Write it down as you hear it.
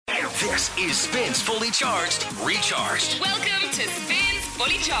This is Spins Fully Charged, Recharged. Welcome to Spins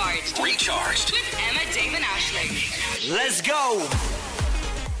Fully Charged, Recharged. with Emma Damon Ashling. Let's go.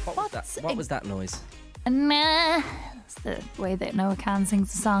 What was that noise? Nah, that's the way that Noah Can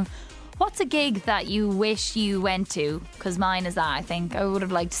sings the song. What's a gig that you wish you went to? Because mine is that, I think. I would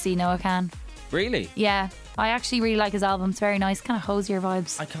have liked to see Noah Can. Really? Yeah, I actually really like his album. It's very nice, kind of hosier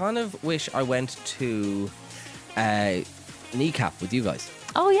vibes. I kind of wish I went to Kneecap with you guys.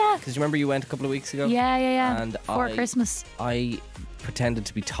 Oh, yeah. Because you remember you went a couple of weeks ago? Yeah. And Before Christmas. I pretended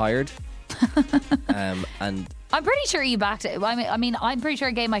to be tired. And I'm pretty sure you backed it. I mean, I'm pretty sure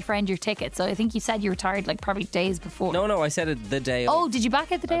I gave my friend your ticket, so I think you said you were tired like probably days before. no, I said it the day Oh, of. did you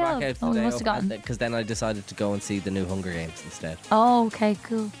back it the day I of? back out the Oh, you day must have gotten. because then I decided to go and see the new Hunger Games instead. Oh, okay,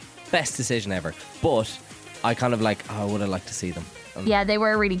 cool. Best decision ever. But I kind of I would have liked to see them. Yeah, they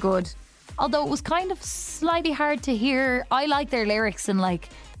were really good. Although it was kind of slightly hard to hear. I like their lyrics and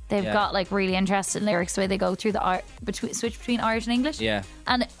they've got really interesting lyrics the way they go through the switch between Irish and English. Yeah.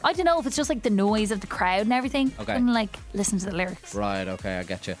 And I don't know if it's just the noise of the crowd and everything. Okay. And listen to the lyrics. Right, okay, I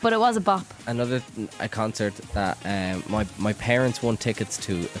get you. But it was a bop. Another a concert that my parents won tickets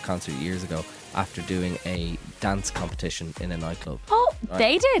to a concert years ago after doing a dance competition in a nightclub. Oh, Right.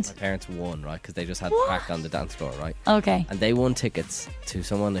 they did? My parents won, right? Because they just had What? crack on the dance floor, right? Okay. And they won tickets to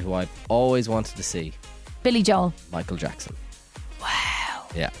someone who I've always wanted to see, Billy Joel. Michael Jackson. Wow.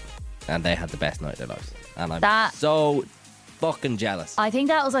 Yeah. And they had the best night of their lives. And I'm That- so fucking jealous. I think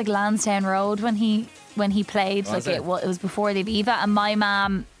that was Lansdowne Road when he played. Was it? It was before the Aviva. And my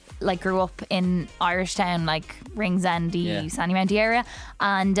mum grew up in Irishtown, Ringsend-y, Yeah. Sandymount area.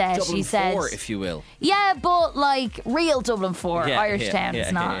 And Dublin she said, 4, if you will. yeah, but real Dublin 4, Yeah, Irishtown. yeah,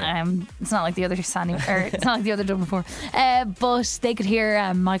 It's not. yeah. It's not like the other it's not like the other Dublin 4. But they could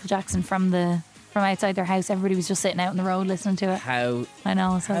hear Michael Jackson from outside their house. Everybody was just sitting out on the road listening to it. How I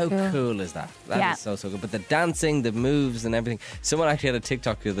know, it's so How cool. cool is that? That is Yeah. so good. But the dancing, the moves and everything. Someone actually had a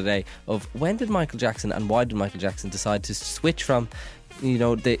TikTok the other day of when did Michael Jackson and why did Michael Jackson decide to switch from,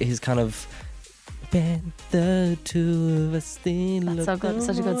 his kind of when the two of us still That's so good. look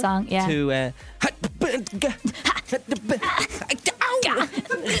Such a good song. Yeah. to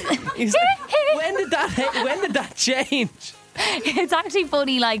He's when did that change? It's actually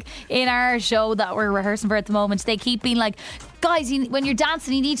funny, in our show that we're rehearsing for at the moment, they keep being guys, when you're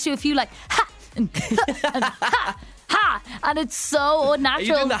dancing, you need to do a few ha and ha, ha, and it's so Are unnatural.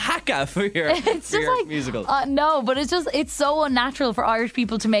 you doing the haka for your, It's for just your musical? No, but it's so unnatural for Irish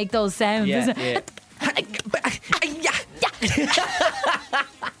people to make those sounds. Yeah, isn't it?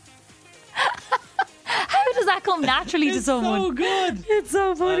 How does that come naturally to someone? So good. It's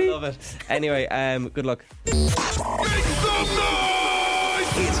so funny. I love it. Anyway, good luck.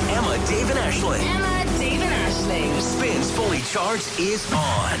 It's Emma, Dave, and Ashling. Emma Damon Ashling. Spins Fully Charged is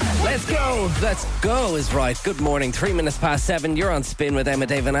on. Let's go is right. Good morning, 3 minutes past 7. You're on Spin with Emma,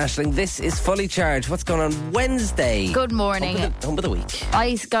 Dave and Ashling. This is Fully Charged. What's going on Wednesday? Good morning. Home of the week.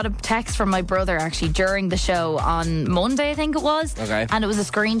 I got a text from my brother actually during the show on Monday, I think it was. Okay. And it was a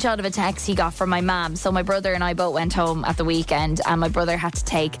screenshot of a text he got from my mum. So my brother and I both went home at the weekend, and my brother had to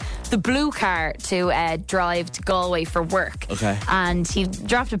take the blue car to drive to Galway for work. Okay. And he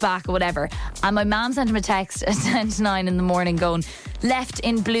dropped it back or whatever. And my mum sent him a text at 10 to 9 in the morning going, left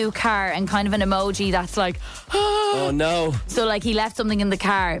in blue car, and kind of an emoji that's Oh no. so he left something in the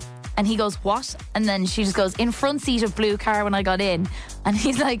car. And he goes, what? And then she just goes, in front seat of blue car when I got in. And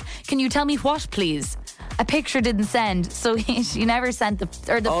he's like, can you tell me what, please? A picture didn't send. So she never sent the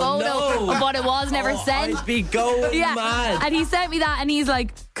photo no. of what it was, never sent. I'd be going mad. And he sent me that, and he's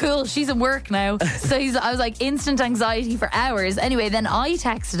like, cool, she's in work now. So I was instant anxiety for hours. Anyway, then I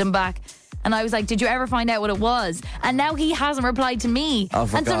texted him back. And I was like, did you ever find out what it was? And now he hasn't replied to me. Oh,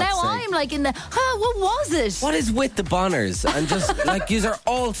 for and so God's now sake. I'm in the, what was it? What is with the Bonners? And just you are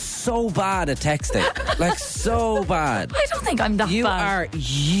all so bad at texting. So bad. I don't think I'm that You bad. are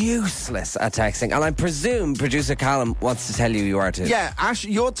useless at texting. And I presume producer Callum wants to tell you are too. Yeah, Ash,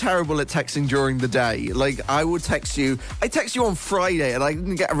 you're terrible at texting during the day. I would text you. I text you on Friday, and I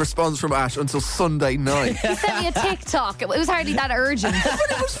didn't get a response from Ash until Sunday night. He sent me a TikTok. It was hardly that urgent.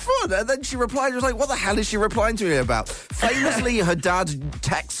 But it was fun. And then she replied. She was like, what the hell is she replying to me about? Famously, her dad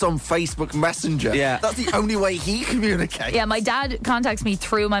texts on Facebook Messenger. Yeah. That's the only way he communicates. Yeah, my dad contacts me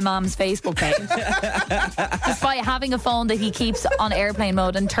through my mom's Facebook page. Despite having a phone that he keeps on airplane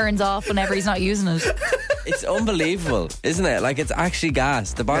mode and turns off whenever he's not using it. It's unbelievable, isn't it? It's actually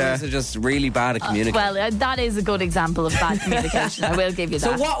gas. The Bonners Yeah. are just really bad at communicating. Well, that is a good example of bad communication. I will give you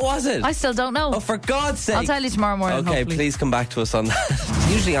So that. what was it? I still don't know. Oh, for God's sake. I'll tell you tomorrow morning. Okay, hopefully. please come back to us on that.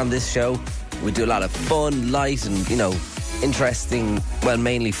 Usually on this show, we do a lot of fun, light and, interesting, well,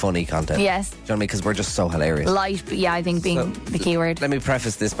 mainly funny content. Yes. Do you know what I mean? Because we're just so hilarious. Light, but yeah, I think being the key word. Let me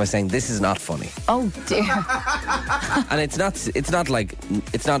preface this by saying this is not funny. Oh dear. And it's not it's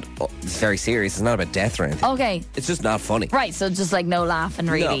very serious. It's not about death or anything. Okay. It's just not funny. Right, so just like no laughing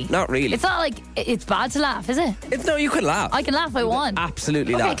really. No, not really. It's not like it's bad to laugh, is it? No, you can laugh. I can laugh if I want.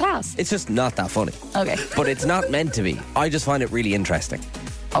 Absolutely Okay, laugh. class. It's just not that funny. Okay. But it's not meant to be. I just find it really interesting.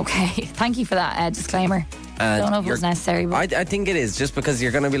 Okay. Thank you for that disclaimer. And Don't know if it was necessary, but I think it is, just because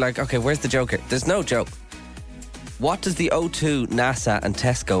you're going to be like, okay, where's the joke here? There's no joke. What does the O2, NASA and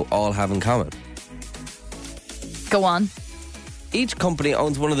Tesco all have in common? go on. Each company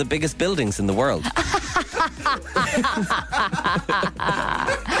owns one of the biggest buildings in the world.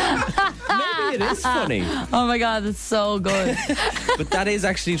 Maybe it is funny, Oh my God, that's so good. but that is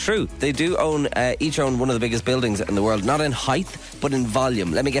actually true. They do own, each own one of the biggest buildings in the world, not in height, but in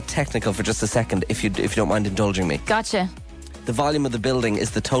volume. Let me get technical for just a second, if you don't mind indulging me. Gotcha. The volume of the building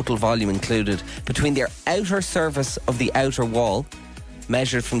is the total volume included between the outer surface of the outer wall,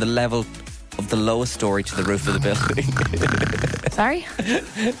 measured from the level of the lowest story to the roof of the building. Sorry?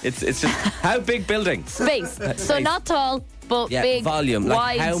 It's just how big building? Space. So Space. not tall, but Yeah, big, volume, like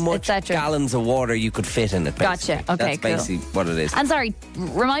wide, how much etc. gallons of water you could fit in it. Basically. Gotcha. Okay, That's cool. basically what it is. And sorry,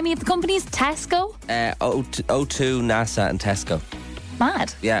 remind me of the companies. Tesco? O2, NASA, and Tesco.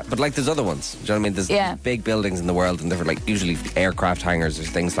 Mad. Yeah, but like there's other ones. Do you know what I mean? There's Yeah. big buildings in the world, and they're like usually aircraft hangars or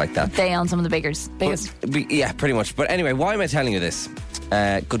things like that. They own some of the biggest. Yeah, pretty much. But anyway, why am I telling you this?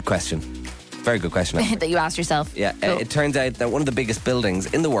 Good question. Very good question. actually. that you asked yourself. Yeah, Cool. it turns out that one of the biggest buildings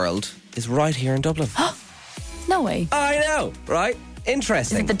in the world is right here in Dublin. No way. I know, right?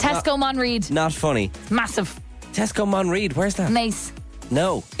 Interesting. Is it the Tesco Monreed? Not funny. Massive. Tesco Monreed, where's that? Nace.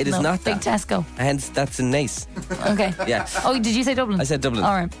 No, it is No, not big that. Tesco. Hence, that's in Nace. Okay. Yeah. Oh, did you say Dublin? I said Dublin.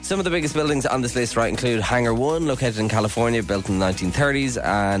 All right. Some of the biggest buildings on this list, right, include Hangar 1, located in California, built in the 1930s,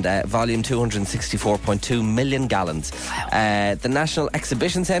 and volume 264.2 million gallons. The National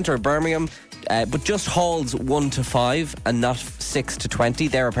Exhibition Centre of Birmingham, but just halls 1 to 5 and not 6 to 20.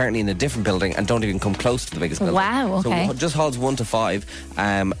 They're apparently in a different building and don't even come close to the biggest building. Wow, okay. So just halls 1 to 5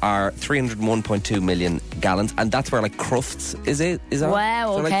 are 301.2 million gallons, and that's where like Crufts is on.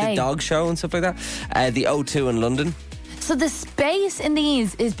 Wow, so like okay. the dog show and stuff like that. The O2 in London. So the space in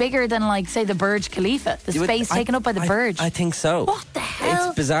these is bigger than, like, say, the Burj Khalifa. The You would- space taken up by the Burj. I think so. What the hell?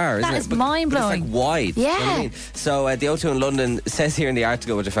 It's bizarre, isn't That it? is But mind-blowing. it's like wide. You know what I Yeah. mean? So the O2 in London says here in the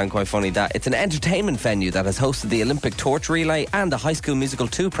article, which I found quite funny, that it's an entertainment venue that has hosted the Olympic torch relay and the High School Musical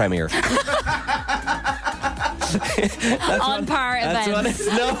 2 premiere. On par That's what events.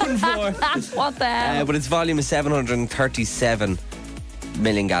 it's known for. What the hell? But its volume is 737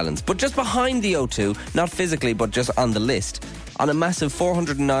 million gallons. But just behind the O2, not physically, but just on the list, on a massive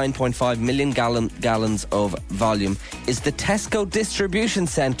 409.5 million gallons of volume, is the Tesco Distribution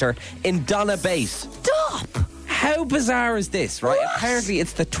Centre in Donabate. Stop! How bizarre is this, right? Apparently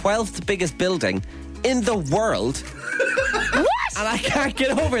it's the 12th biggest building in the world. What? And I can't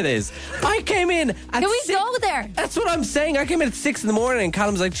get over this. I came in at Can we 6 go there? That's what I'm saying. I came in at 6 in the morning and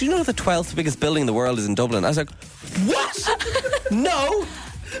Callum's like, do you know the 12th biggest building in the world is in Dublin? I was like, what? No.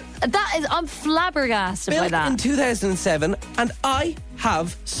 That is, I'm flabbergasted by Built that. in 2007, and I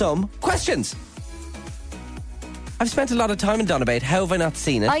have some questions. I've spent a lot of time in Donabate. How have I not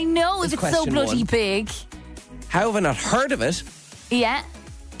seen it? I know, Is if it's so question bloody one. big. How have I not heard of it? Yeah,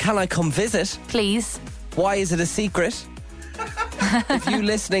 Can I come visit? please. Why is it a secret? If you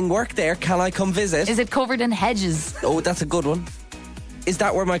listening work there, can I come visit? Is it covered in hedges? Oh, that's a good one. Is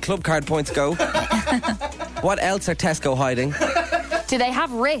that where my club card points go? What else are Tesco hiding? Do they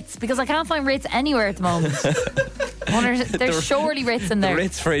have Ritz? Because I can't find Ritz anywhere at the moment. I wonder, there's surely Ritz in The there.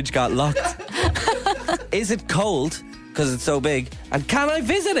 Ritz fridge got locked. Is it cold? Because it's so big. And can I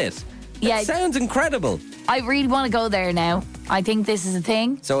visit it? Yeah. It sounds incredible. I really want to go there now. I think this is a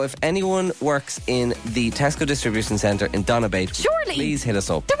thing. So if anyone works in the Tesco Distribution Centre in Donabate, Surely. please hit us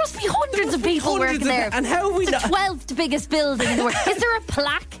up. There must be hundreds of people hundreds working of there. them. And how have we the not- 12th biggest building in the world. Is there a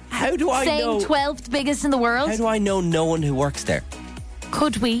plaque How do I saying know? 12th biggest in the world? How do I know no one who works there?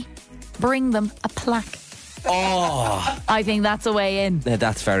 Could we bring them a plaque? Oh, I think that's a way in.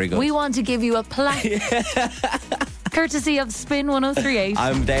 that's very good. We want to give you a plaque. Courtesy of Spin 1038.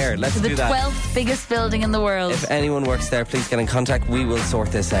 I'm there. Let's the do that. 12th biggest building in the world. If anyone works there, please get in contact. We will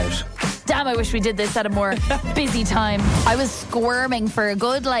sort this out. Damn, I wish we did this at a more busy time. I was squirming for a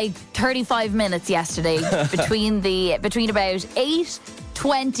good 35 minutes yesterday between about 8:20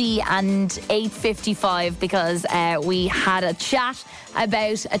 8:20 and 8:55 because we had a chat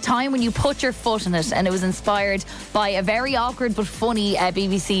about a time when you put your foot in it, and it was inspired by a very awkward but funny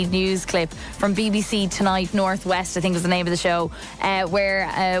BBC News clip from BBC Tonight Northwest, I think was the name of the show,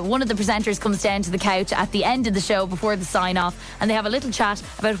 where one of the presenters comes down to the couch at the end of the show before the sign-off, and they have a little chat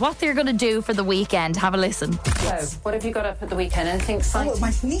about what they're going to do for the weekend. Have a listen. So, what have you got up at the weekend? Anything exciting? Oh,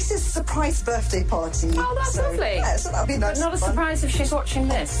 my niece's surprise birthday party. Oh, that's lovely. Yeah, so that'll be nice. Not a surprise if she's watching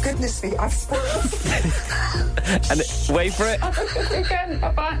this. Goodness me, I've spoiled. And wait for it. Again,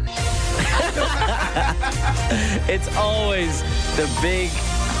 bye-bye. It's always the big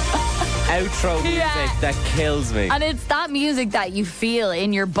outro music that kills me. And it's that music that you feel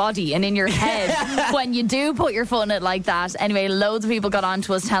in your body and in your head when you do put your foot in it like that. Anyway, loads of people got on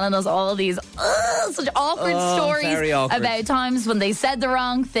to us telling us all these such awkward stories about times when they said the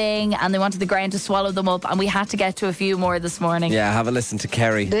wrong thing and they wanted the ground to swallow them up, and we had to get to a few more this morning. Yeah, have a listen to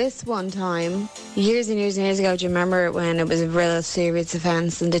Kerry. This one time, years and years and years ago, do you remember when it was a real serious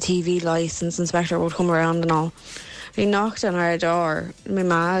offence and the TV licence inspector would come around and all? He knocked on our door. My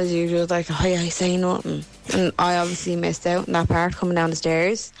ma, as usual, was like, "Hi, I say nothing." And I obviously missed out on that part coming down the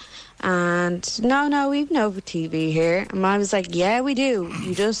stairs. And, no, we've no TV here. And Ma was like, "Yeah, we do.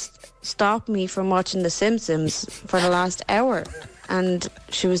 You just stopped me from watching The Simpsons for the last hour." And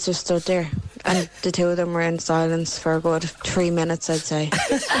she was just stood there. And the two of them were in silence for a good 3 minutes, I'd say.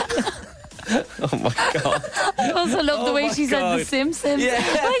 Oh my God. I also love the way she said The Simpsons. Yeah.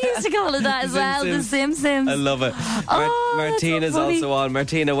 I used to call it that as well, The Simpsons. I love it. Martina's also on.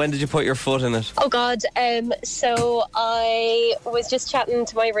 Martina, when did you put your foot in it? Oh God, so I was just chatting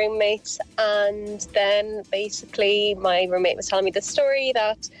to my roommate, and then basically my roommate was telling me the story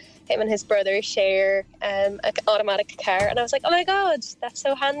that him and his brother share an automatic car, and I was like, oh my God, that's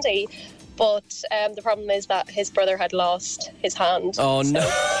so handy. But the problem is that his brother had lost his hand. Oh no.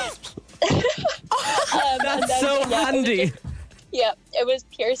 That's so handy. It was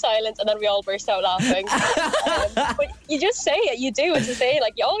pure silence, and then we all burst out laughing. But you just say it, you do it to say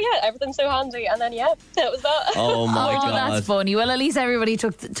like, oh yeah, everything's so handy, and then that was that. Oh my God, that's funny. Well, at least everybody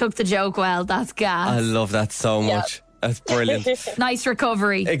took the joke well. That's gas. I love that so much. That's brilliant. Nice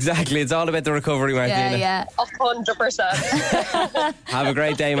recovery. Exactly. It's all about the recovery, Martina. Yeah. 100%. Have a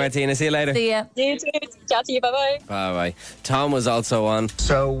great day, Martina. See you later. See ya. You too. Chat to you. Bye-bye. Bye-bye. Tom was also on.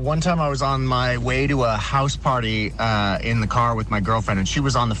 So one time I was on my way to a house party in the car with my girlfriend, and she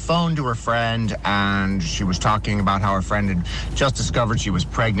was on the phone to her friend, and she was talking about how her friend had just discovered she was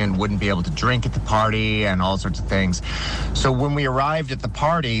pregnant, wouldn't be able to drink at the party, and all sorts of things. So when we arrived at the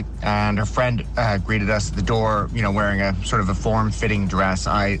party, and her friend greeted us at the door, wearing a sort of a form-fitting dress,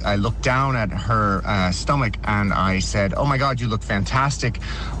 I looked down at her stomach and I said, "Oh my God, you look fantastic.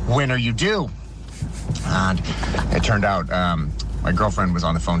 When are you due?" And it turned out my girlfriend was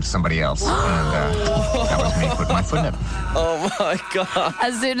on the phone to somebody else, and that was me putting my foot in it. Oh my God.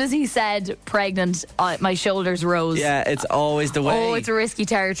 As soon as he said pregnant, my shoulders rose. Yeah, it's always the way. Oh, it's a risky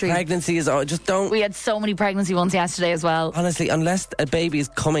territory. Pregnancy is just don't. We had so many pregnancy ones yesterday as well. Honestly, unless a baby is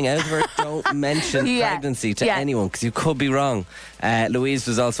coming out of her, don't mention pregnancy to anyone, because you could be wrong. Louise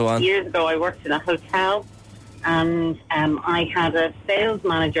was also on. Years ago, I worked in a hotel, and I had a sales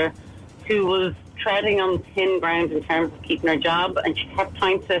manager who was treading on thin ground in terms of keeping her job, and she kept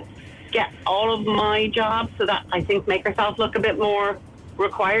trying to get all of my job so that I think make herself look a bit more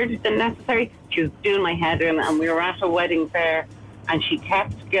required than necessary. She was doing my head in, and we were at a wedding fair, and she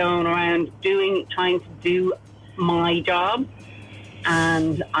kept going around trying to do my job,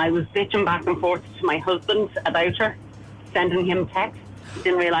 and I was bitching back and forth to my husband about her, sending him texts.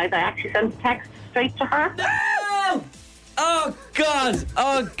 Didn't realise I actually sent a text straight to her. No! Oh God!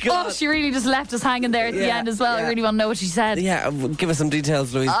 Oh God! Oh, she really just left us hanging there at the end as well. I really want to know what she said. Yeah, give us some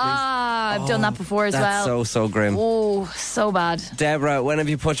details, Louise, please. I've done that before as well. That's so grim. Oh, so bad. Deborah, when have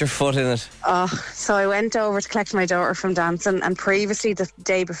you put your foot in it? So I went over to collect my daughter from dancing, and previously the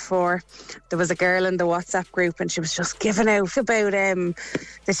day before there was a girl in the WhatsApp group, and she was just giving out about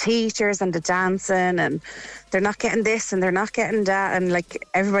the teachers and the dancing, and they're not getting this and they're not getting that, and like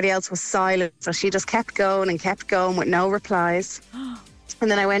everybody else was silent, so she just kept going with no replies. And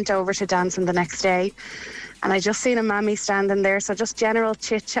then I went over to dancing the next day, and I just seen a mammy standing there, so just general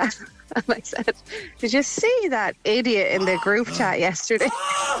chit chat. And I said, "Did you see that idiot in the group chat yesterday?"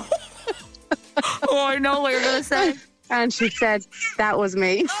 Oh, I know what you're going to say. And she said, "That was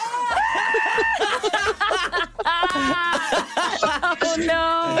me." Oh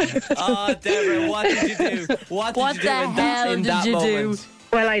no! Oh, Deborah, what did you do? What the hell did you do?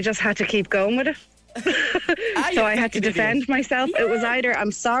 Well, I just had to keep going with it. So I had to defend myself. It was either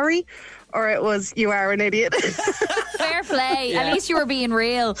I'm sorry or it was you are an idiot. Fair play. At least you were being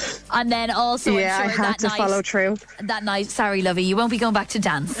real. And then also, Yeah, I'm I sure had that to night, follow through. That night, sorry, lovey, you won't be going back to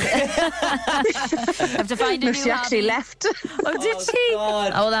dance. Have to find a No, new she actually hobby. left. Oh, did she?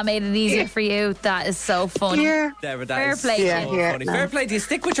 God. Oh, that made it easier for you. That is so funny. Yeah. Deborah, that Fair is play so to you. Yeah, funny. no. Fair play to you.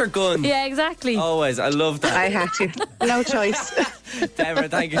 Stick with your gun. Yeah, exactly. Always. I love that. I had to. No choice. Deborah,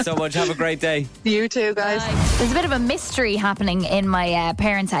 thank you so much. Have a great day. You too, guys. There's a bit of a mystery happening in my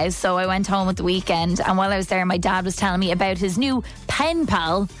parents' house, so I went home at the weekend, and while I was there, my dad was telling me about his new pen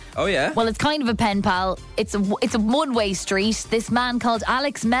pal. Oh, yeah? Well, it's kind of a pen pal. It's a one-way street. This man called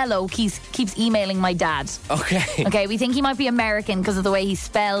Alex Mello keeps emailing my dad. Okay. Okay, we think he might be American because of the way he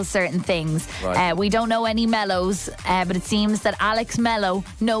spells certain things. Right. We don't know any Mellos, but it seems that Alex Mello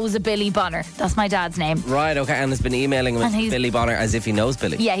knows a Billy Bonner. That's my dad's name. Right, okay, and has been emailing him And with he's- Billy Bonner as if he knows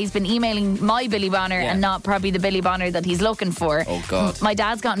Billy. Yeah, he's been emailing my Billy Bonner Yeah. and not probably the Billy Bonner that he's looking for. Oh, God. My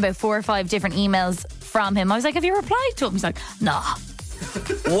dad's gotten about 4 or 5 different emails from him. I was like, have you replied to him? He's like, nah.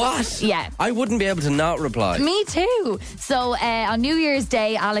 What? Yeah. I wouldn't be able to not reply. Me too. So on New Year's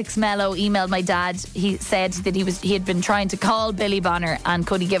Day, Alex Mello emailed my dad. He said that he had been trying to call Billy Bonner and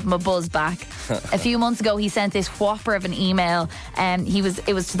could he give him a buzz back. A few months ago, he sent this whopper of an email, and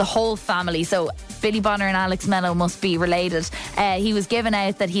it was to the whole family. So Billy Bonner and Alex Mello must be related. He was given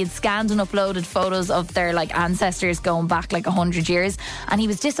out that he had scanned and uploaded photos of their ancestors going back 100 years, and he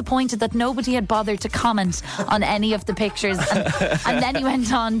was disappointed that nobody had bothered to comment on any of the pictures. And then he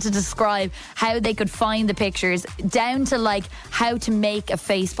went on to describe how they could find the pictures, down to how to make a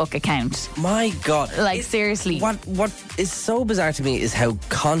Facebook account. My God. Seriously. What is so bizarre to me is how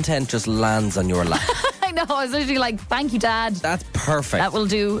content just lands on your lap. I know, I was literally like, thank you, Dad. That's perfect. That will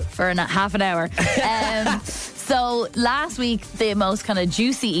do for half an hour. So last week, the most kind of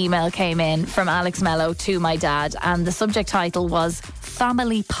juicy email came in from Alex Mello to my dad, and the subject title was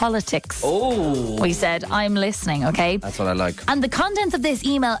Family Politics. Oh. We said, I'm listening, okay? That's what I like. And the contents of this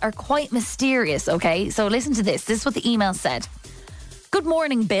email are quite mysterious, okay? So listen to this. This is what the email said. Good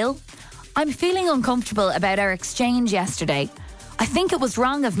morning, Bill. I'm feeling uncomfortable about our exchange yesterday. I think it was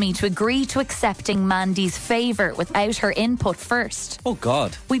wrong of me to agree to accepting Mandy's favour without her input first. Oh,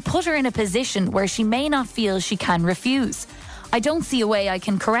 God. We put her in a position where she may not feel she can refuse. I don't see a way I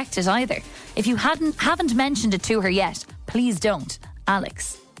can correct it either. If you haven't mentioned it to her yet, please don't.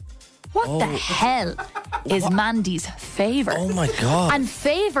 Alex. What the hell is Mandy's favour? Oh, my God. And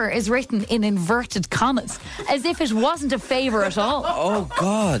favour is written in inverted commas, as if it wasn't a favour at all. Oh,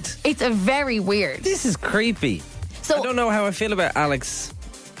 God. It's a very weird. This is creepy. So, I don't know how I feel about Alex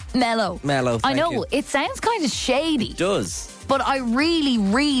Mello. Mello. I Thank know, you. it sounds kind of shady. It does. But I really,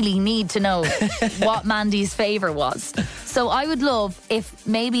 really need to know what Mandy's favour was. So I would love if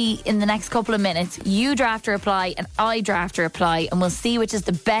maybe in the next couple of minutes you draft a reply and I draft a reply, and we'll see which is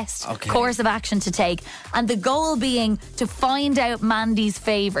the best course of action to take. And the goal being to find out Mandy's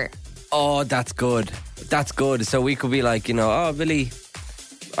favour. Oh, that's good. That's good. So we could be like, oh, Billy,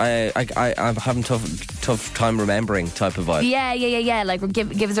 I'm having tough time remembering type of vibe. Yeah.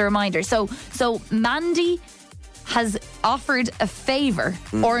 Give us a reminder. So Mandy has offered a favour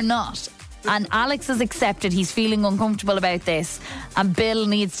or not, and Alex has accepted. He's feeling uncomfortable about this, and Bill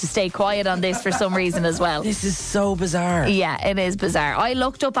needs to stay quiet on this for some reason as well. This is so bizarre. Yeah, it is bizarre. I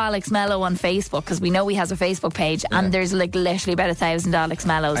looked up Alex Mello on Facebook because we know he has a Facebook page, and there's literally about 1,000 Alex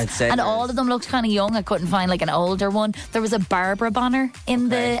Mellos, I'd say and there all of them looked kind of young. I couldn't find an older one. There was a Barbara Bonner in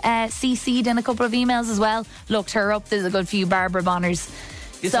the CC'd in a couple of emails as well. Looked her up. There's a good few Barbara Bonners.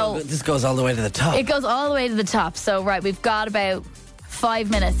 This goes all the way to the top. It goes all the way to the top. So, right, we've got about 5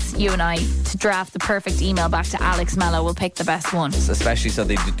 minutes, you and I, to draft the perfect email back to Alex Mello. We'll pick the best one. Especially so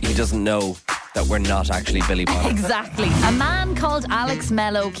that he doesn't know that we're not actually Billy Bonner. Exactly. A man called Alex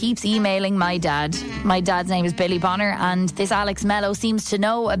Mello keeps emailing my dad. My dad's name is Billy Bonner, and this Alex Mello seems to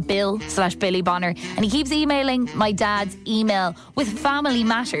know a Bill/Billy Bonner, and he keeps emailing my dad's email with family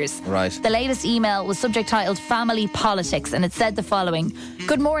matters. Right. The latest email was subject titled Family Politics, and it said the following.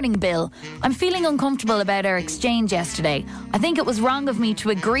 Good morning, Bill. I'm feeling uncomfortable about our exchange yesterday. I think it was wrong of me to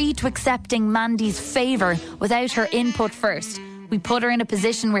agree to accepting Mandy's favour without her input first. We put her in a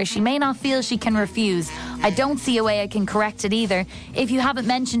position where she may not feel she can refuse. I don't see a way I can correct it either. If you haven't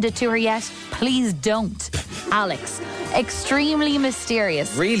mentioned it to her yet, please don't. Alex. Extremely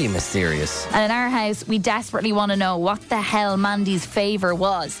mysterious. Really mysterious. And in our house, we desperately want to know what the hell Mandy's favour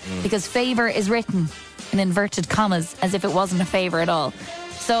was. Because favour is written in inverted commas as if it wasn't a favour at all.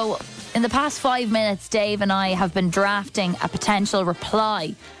 So, in the past 5 minutes, Dave and I have been drafting a potential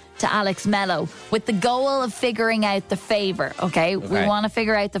reply to Alex Mello with the goal of figuring out the favour, okay? We want to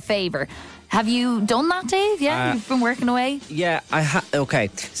figure out the favour. Have you done that, Dave? Yeah? You've been working away? Yeah,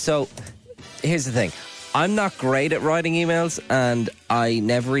 okay. So, Here's the thing. I'm not great at writing emails, and I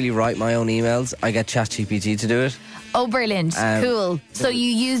never really write my own emails. I get ChatGPT to do it. Oh, brilliant. Cool. So you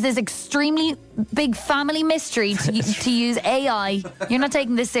use this extremely big family mystery to use AI. You're not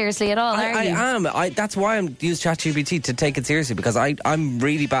taking this seriously at all, are I you? am. That's why I'm use ChatGPT to take it seriously, because I'm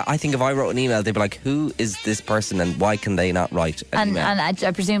really bad. I think if I wrote an email, they'd be like, who is this person and why can they not write an And email?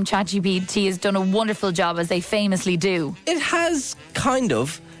 I presume ChatGPT has done a wonderful job, as they famously do. It has kind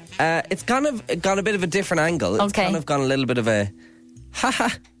of. It's kind of gone a bit of a different angle. It's Okay. kind of gone a little bit of a haha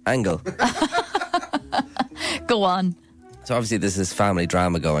angle. Go on. So obviously there's this family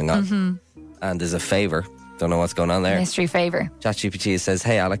drama going on, and there's a favour. Don't know what's going on there. Mystery favour. ChatGPT says,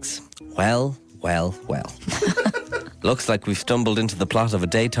 "Hey Alex, well. Looks like we've stumbled into the plot of a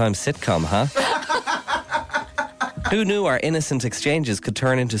daytime sitcom, huh? Who knew our innocent exchanges could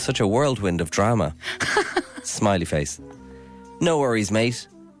turn into such a whirlwind of drama?" Smiley face. "No worries, mate.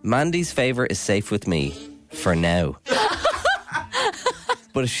 Mandy's favour is safe with me. For now.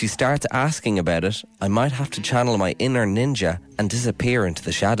 But if she starts asking about it, I might have to channel my inner ninja and disappear into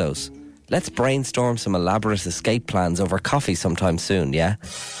the shadows. Let's brainstorm some elaborate escape plans over coffee sometime soon, yeah?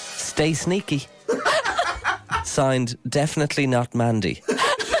 Stay sneaky." Signed, definitely not Mandy.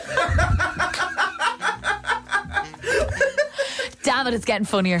 Damn it, it's getting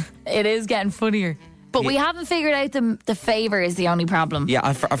funnier. It is getting funnier. But we haven't figured out the favour is the only problem. Yeah,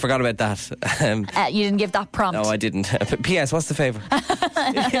 I forgot about that. You didn't give that prompt. No, I didn't. P.S. What's the favour?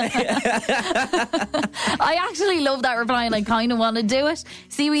 I actually love that reply, and I kind of want to do it.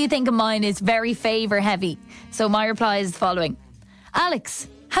 See what you think of mine. It's very favour heavy. So my reply is the following. Alex,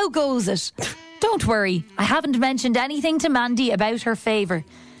 how goes it? Don't worry, I haven't mentioned anything to Mandy about her favour.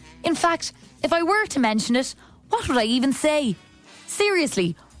 In fact, if I were to mention it, what would I even say?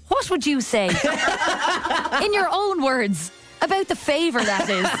 Seriously, what would you say? In your own words. About the favour, that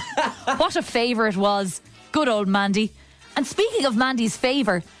is. What a favour it was. Good old Mandy. And speaking of Mandy's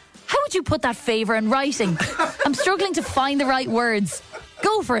favour, how would you put that favour in writing? I'm struggling to find the right words.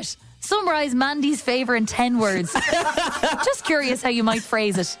 Go for it. Summarise Mandy's favour in 10 words. Just curious how you might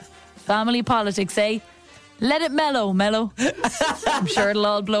phrase it. Family politics, eh? Let it mellow. I'm sure it'll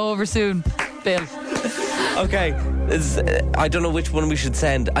all blow over soon. Bill. Okay, I don't know which one we should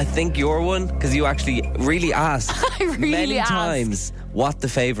send. I think your one, because you actually really asked I really many asked. times what the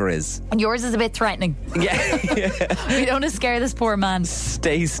favour is. And yours is a bit threatening. Yeah. We don't want to scare this poor man.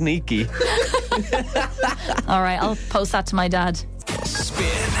 Stay sneaky. All right, I'll post that to my dad. Spin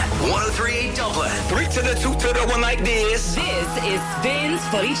 103.8 Dublin. 3 to the 2 to the 1 like this. This is Spins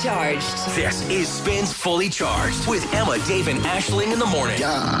Fully Charged. This is Spins Fully Charged with Emma, Dave, and Aisling in the morning.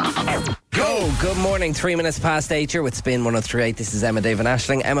 Go. Good morning. 3 minutes past 8. You're with Spin 103.8. This is Emma, Dave, and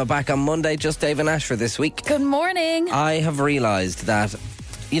Aisling. Emma back on Monday. Just Dave and Ash for this week. Good morning. I have realised that,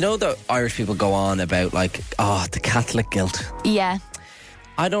 you know, the Irish people go on about like, the Catholic guilt. Yeah.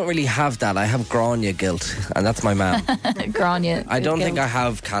 I don't really have that. I have Grania guilt, and that's my mum. Grania. I don't think I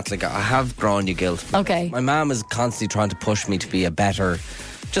have Catholic. I have Grania guilt. Okay. My mum is constantly trying to push me to be a better,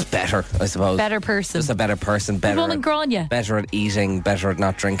 I suppose. Better person. Just a better person. Better woman Grania. Better at eating, better at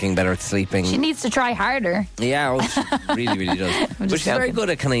not drinking, better at sleeping. She needs to try harder. Yeah, she really, really does. But she's very joking. good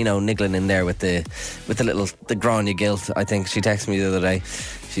at kind of, niggling in there with the Grania guilt. I think she texted me the other day.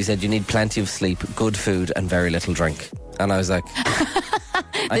 She said, you need plenty of sleep, good food, and very little drink. And I was like...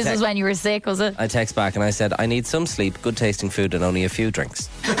 This was when you were sick, was it? I text back and I said, I need some sleep, good tasting food, and only a few drinks.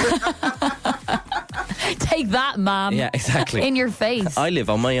 Take that, ma'am. Yeah, exactly. In your face. I live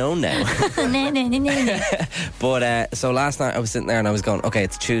on my own now. But so last night I was sitting there and I was going, okay,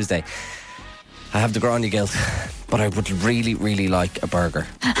 it's Tuesday. I have the Grania guilt, but I would really, really like a burger.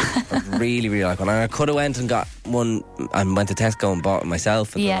 I'd really, really like one. And I could have went and got one and went to Tesco and bought it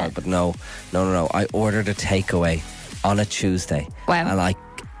myself. And Yeah. but no. I ordered a takeaway on a Tuesday. Wow.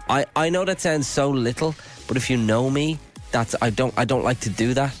 And I know that sounds so little, but if you know me, I don't like to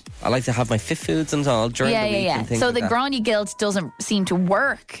do that. I like to have my fit foods and all during the week. And things So like the that. Grania guilt doesn't seem to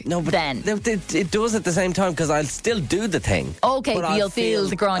work. No, but then. it does at the same time because I'll still do the thing. Okay, but I'll you'll feel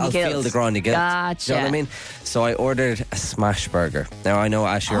the Grania guilt. I'll feel the Grania guilt. Gotcha. Do you know what I mean? So I ordered a smash burger. Now I know,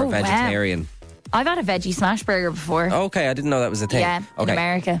 Ash, you're Oh, a wow. vegetarian. I've had a veggie smash burger before. Okay, I didn't know that was a thing. Yeah, in okay.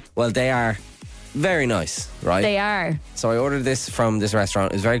 America. Well, they are very nice, right? They are. So I ordered this from this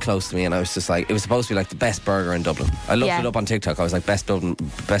restaurant. It was very close to me, and I was just like, it was supposed to be like the best burger in Dublin. I looked Yeah. it up on TikTok. I was like, best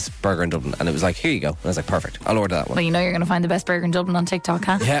burger in Dublin, and it was like, here you go. And I was like, perfect. I'll order that one. Well, you know you're going to find the best burger in Dublin on TikTok,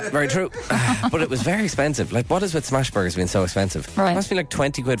 huh? Yeah, very true. But it was very expensive. Like, what is with smash burgers being so expensive? Right. It must be like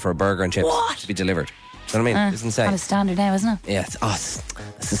 20 quid for a burger and chips to be delivered. Do you know what I mean? It's insane. Kind of standard now, isn't it? Yeah, it's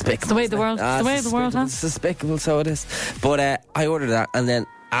despicable. It's the way of the world. It's the way of the world, huh? It's despicable, so it is. But I ordered that, and then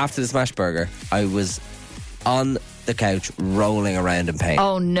after the smash burger, I was on the couch rolling around in pain.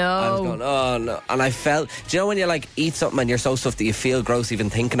 Oh no. I was going, oh no. And I felt, do you know when you like eat something and you're so stuffed that you feel gross even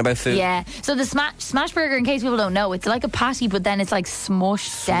thinking about food? Yeah. So the smash burger, in case people don't know, it's like a patty, but then it's like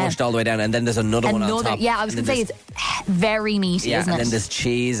smushed down. All the way down, and then there's another one on top. Yeah, I was going to say it's very meaty, isn't it? And then there's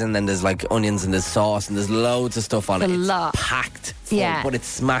cheese, and then there's like onions, and there's sauce, and there's loads of stuff on it. lot. It's packed full, Yeah. but it's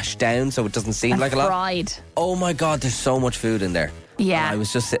smashed down, so it doesn't seem like a lot. Fried. Oh my God, there's so much food in there. Yeah. And I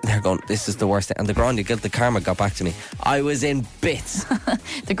was just sitting there going, this is the worst thing. And the karma got back to me. I was in bits.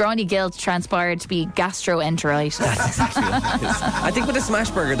 The Grandi guilt transpired to be gastroenterite. That's exactly what it is. I think with a smash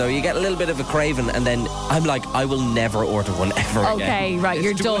burger, though, you get a little bit of a craving, and then I'm like, I will never order one ever again. Okay, right, It's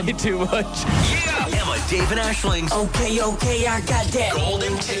you're done. way too much. Yeah, Emma, Dave and Ashling's Okay, I got that.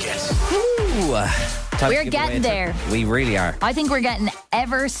 golden ticket. Ooh. Time to We're give away getting a there. We really are. I think we're getting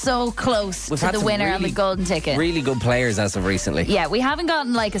ever so close We've to had the some winner on the really- golden ticket. Really good players as of recently. Yeah, we haven't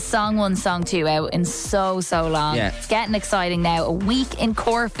gotten like a song 1, song 2 out in so long. Yeah. It's getting exciting now. A week in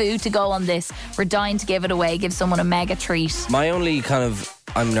Corfu to go on this. We're dying to give it away, give someone a mega treat. My only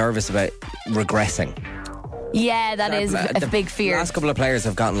I'm nervous about regressing. Yeah, that is a big fear. The last couple of players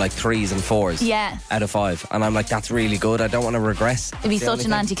have gotten like 3s and 4s Yeah. out of 5. And I'm like, that's really good. I don't want to regress. It'd be It's the such only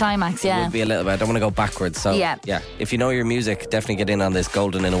an thing. anticlimax, It yeah. would be a little bit. I don't want to go backwards. So, Yeah. If you know your music, definitely get in on this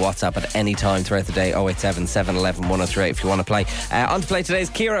golden in a WhatsApp at any time throughout the day. 087 711 1038 if you want to play. On to play today's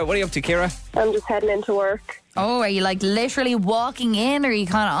Ciara. What are you up to, Ciara? I'm just heading into work. Oh, are you like literally walking in, or are you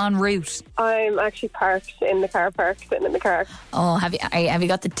kind of en route? I'm actually parked in the car park, sitting in the car. Oh, have you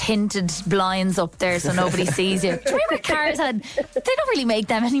got the tinted blinds up there so nobody sees you? Do you remember cars had? They don't really make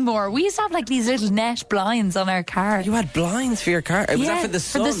them anymore. We used to have like these little net blinds on our car. You had blinds for your car? Was Yeah, that for the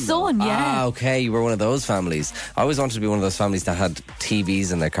sun? for the sun, yeah. Ah, okay. You were one of those families. I always wanted to be one of those families that had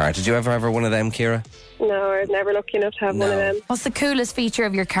TVs in their car. Did you ever have one of them, Ciara? No, I was never lucky enough to have one of them. What's the coolest feature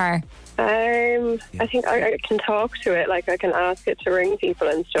of your car? I think I can talk to it, like I can ask it to ring people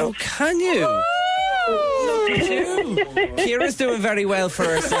and stuff. Can you? Ciara's doing very well for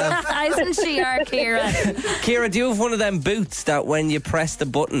herself. Isn't she, our Ciara? Ciara, do you have one of them boots that when you press the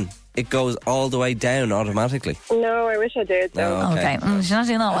button, it goes all the way down automatically? No, I wish I did. Though. Oh, okay. She's not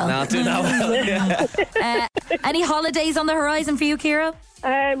doing that well. Not doing that well. Any holidays on the horizon for you, Ciara?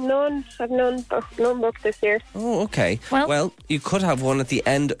 None. I've none booked this year. Oh, okay. Well, you could have one at the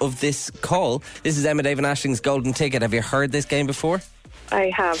end of this call. This is Emma, Dave and Ashling's golden ticket. Have you heard this game before? I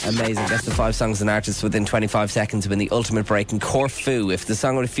have. Amazing. Guess the 5 songs and artists within 25 seconds win the ultimate break in Corfu. If the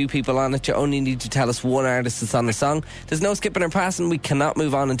song with a few people on it, you only need to tell us one artist that's on the song. There's no skipping or passing. We cannot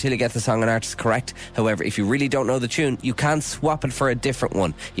move on until you get the song and artist correct. However, if you really don't know the tune, you can swap it for a different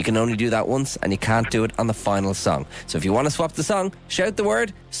one. You can only do that once, and you can't do it on the final song. So if you want to swap the song, shout the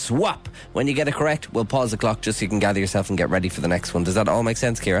word swap. When you get it correct, we'll pause the clock just so you can gather yourself and get ready for the next one. Does that all make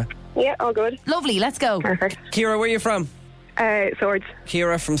sense, Ciara? Yeah, all good. Lovely, let's go. Perfect. Ciara, where are you from? Swords.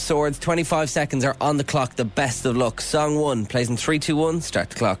 Ciara from Swords. 25 seconds are on the clock. The best of luck. Song 1 plays in 3, 2, 1. Start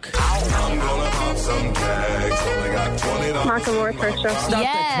the clock. Macklemore first shot. Stop the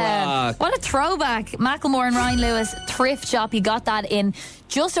clock. What a throwback. Macklemore and Ryan Lewis, Thrift Shop. You got that in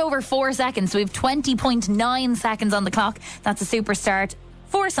just over 4 seconds. So we have 20.9 seconds on the clock. That's a super start.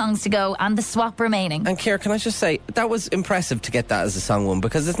 4 songs to go and the swap remaining. And Ciara, can I just say, that was impressive to get that as a song 1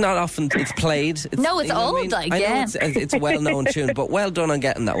 because it's not often it's played. No, it's you know what old, I mean? like, I know yeah. it's a well-known tune, but well done on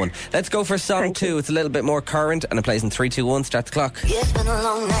getting that one. Let's go for song 2. It's a little bit more current and it plays in 3, 2, 1. Start the clock. Yeah, it's been a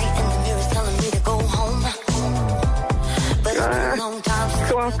long night and the mirror's telling me to go home. But it's been a long time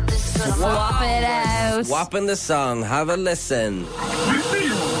since Swap it out. Swapping the song. Have a listen.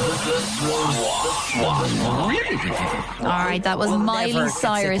 All right, that was Miley never get sick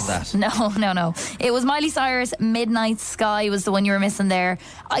of Cyrus. that. No. It was Miley Cyrus. Midnight Sky was the one you were missing there.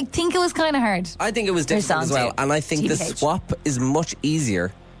 I think it was kind of hard. I think it was Her different song as well. too. And I think the TBH. swap is much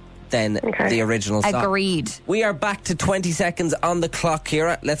easier than the original song. Agreed. We are back to 20 seconds on the clock,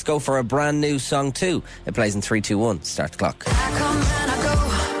 Ciara. Let's go for a brand new song 2. It plays in 3, 2, 1. Start the clock.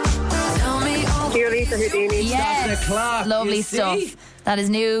 Dua Lipa, Houdini. Yes. the clock, Lovely you see? stuff. That is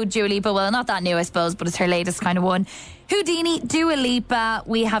new, Dua Lipa. Well, not that new, I suppose, but it's her latest kind of one. Houdini, Dua Lipa.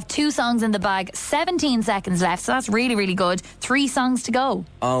 We have 2 songs in the bag, 17 seconds left, so that's really, really good. 3 songs to go.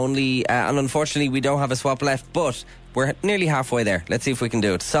 Only, and unfortunately, we don't have a swap left, but we're nearly halfway there. Let's see if we can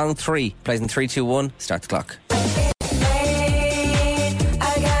do it. Song 3 plays in 3, 2, 1. Start the clock.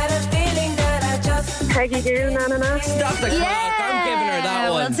 Peggy Goo, Na Na Na. Stop the clock. I'm giving her that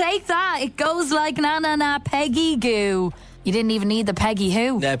one. We'll take that. It goes like na na na, Peggy Goo. You didn't even need the Peggy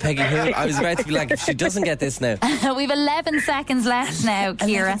Who. Yeah, Peggy Who. I was about to be like, if she doesn't get this now. We've 11 seconds left now,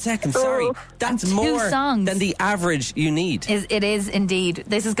 Ciara. 11 seconds, sorry. That's And two more songs. than the average you need. It is indeed.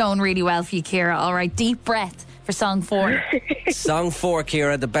 This is going really well for you, Ciara. All right, deep breath for song 4. Song 4,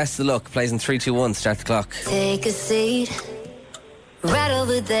 Ciara, the best of luck. Plays in 3, 2, 1. Start the clock. Take a seat right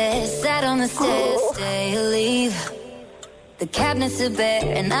over there, sat on the stairs, stay or leave. The cabinets are bare,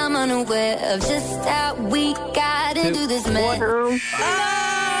 and I'm unaware of just how we got into this mess.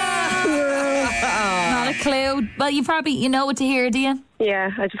 Not a clue. Well, you know what to hear, do you?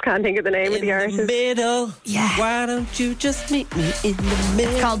 Yeah, I just can't think of the name of the artist. Middle. Yeah. Why don't you just meet me in the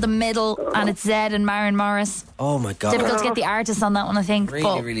middle? It's called The Middle, and it's Zed and Maren Morris. Oh my God. Difficult to get the artist on that one, I think.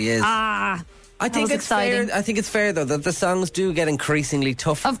 Really is. I think was it's exciting. fair. I think it's fair though that the songs do get increasingly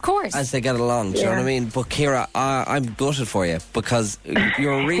tough. Of course. As they get along. Do you know what I mean? But Ciara, I'm gutted for you because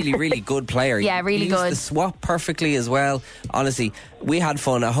you're a really, really good player. Yeah, really you used good. the swap perfectly as well. Honestly, we had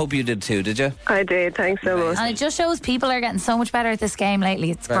fun. I hope you did too. Did you? I did. Thanks so much. And it just shows people are getting so much better at this game lately.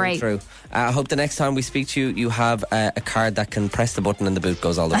 It's Very great. true. I hope the next time we speak to you, you have a card that can press the button and the boot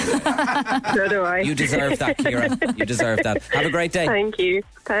goes all the way. So do I. You deserve that, Ciara. You deserve that. Have a great day. Thank you.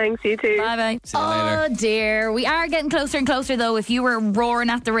 Thanks, you too. Bye bye. See you Oh later. dear. We are getting closer and closer though. If you were roaring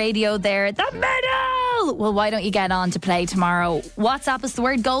at the radio there, the middle! Well, why don't you get on to play tomorrow? WhatsApp us the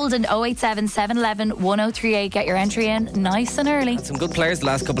word golden 087 711 1038. Get your entry in nice and early. Some good players the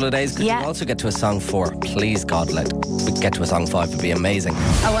last couple of days. Could Yeah. you also get to a song 4? Please, God, let we get to a song 5. Would be amazing.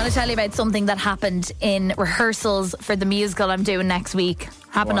 I want to tell you about something that happened in rehearsals for the musical I'm doing next week.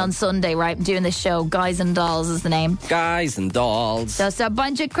 Happened Go on. on Sunday, right? I'm doing this show. Guys and Dolls is the name. Guys and dolls. Just a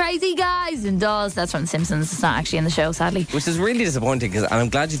bunch of crazy guys and dolls. That's from The Simpsons. It's not actually in the show, sadly. Which is really disappointing, and I'm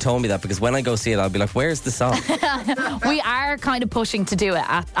glad you told me that, because when I go see it, I'll be like, where's the song? We are kind of pushing to do it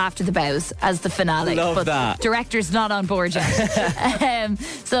after the bows as the finale. Love but that. the director's not on board yet.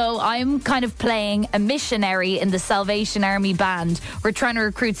 So I'm kind of playing a missionary in the Salvation Army band. We're trying to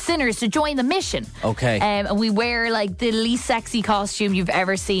recruit sinners to join the mission. Okay. And we wear like the least sexy costume you've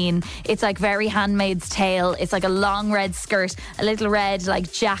ever seen. It's like very Handmaid's Tale. It's like a long red skirt, a little red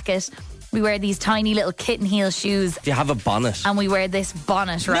like jacket. We wear these tiny little kitten heel shoes. Do you have a bonnet? And we wear this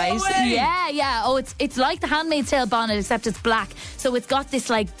bonnet, right? way! Yeah. Oh, it's like the Handmaid's Tale bonnet, except it's black. So it's got this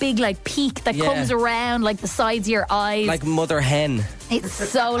like big like peak that Yeah. comes around like the sides of your eyes. Like Mother Hen. It's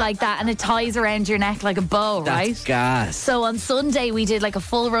so like that, and it ties around your neck like a bow, right? That's gas. So on Sunday we did like a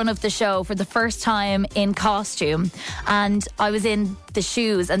full run of the show for the first time in costume, and I was in the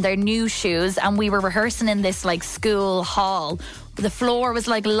shoes, and they're new shoes, and we were rehearsing in this like school hall. The floor was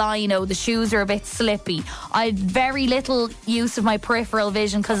like lino, the shoes are a bit slippy. I had very little use of my peripheral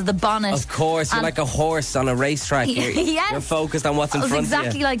vision because of the bonnet. Of course, you're And- like a horse on a racetrack. Yes. You're focused on what's in It was front exactly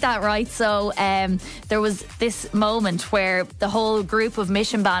of you. like that, right? So there was this moment where the whole group of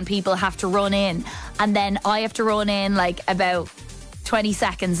mission band people have to run in, and then I have to run in like about 20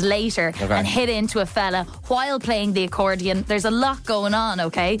 seconds later Okay. and hit into a fella while playing the accordion. There's a lot going on,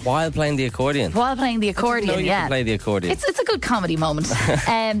 okay? While playing the accordion. While playing the No, accordion, you yeah. can play the accordion. It's a good comedy moment.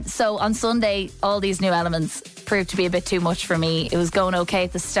 So on Sunday, all these new elements proved to be a bit too much for me. It was going okay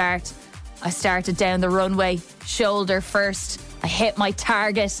at the start. I started down the runway, shoulder first. I hit my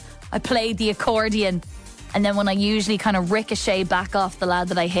target. I played the accordion. And then when I usually kind of ricochet back off the lad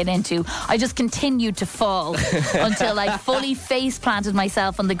that I hit into, I just continued to fall until I fully face planted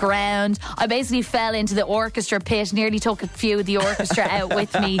myself on the ground. I basically fell into the orchestra pit, nearly took a few of the orchestra out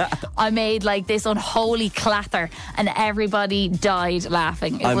with me. I made like this unholy clatter, and everybody died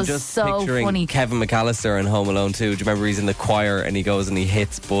laughing. It I'm was just so picturing funny. Kevin McAllister in Home Alone 2. Do you remember he's in the choir and he goes and he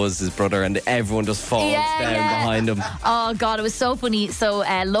hits Buzz, his brother, and everyone just falls down behind him? Oh God, it was so funny. So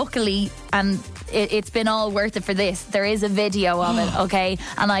luckily, and it's been all worth it for this. There is a video of it, okay?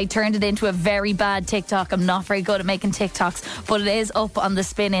 And I turned it into a very bad TikTok. I'm not very good at making TikToks, but it is up on the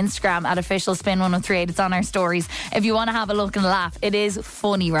Spin Instagram at official Spin 1038. It's on our stories. If you want to have a look and laugh, it is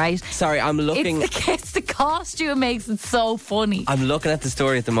funny, right? Sorry, I'm looking. It's the costume makes it so funny. I'm looking at the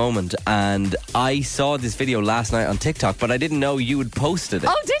story at the moment, and I saw this video last night on TikTok, but I didn't know you had posted it.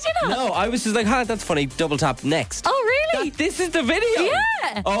 Oh, did you not? No, I was just like, that's funny. Double tap next. Oh, really? This is the video.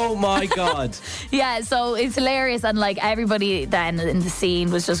 Yeah. Oh my God. Yeah, so it's hilarious, and like everybody then in the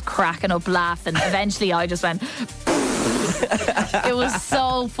scene was just cracking up laughing. Eventually I just went it was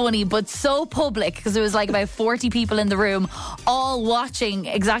so funny, but so public, because there was like about 40 people in the room all watching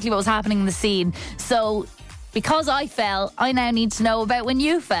exactly what was happening in the scene. So because I fell, I now need to know about when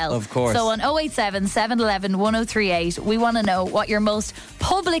you fell. Of course. So on 087 711 1038, we want to know what your most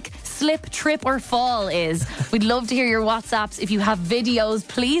public slip, trip or fall is. We'd love to hear your WhatsApps. If you have videos,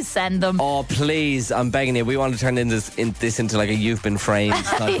 please send them. Oh, please, I'm begging you. We want to turn this into like a you've been framed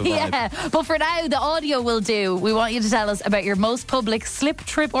type of vibe. Yeah, but for now, the audio will do. We want you to tell us about your most public slip,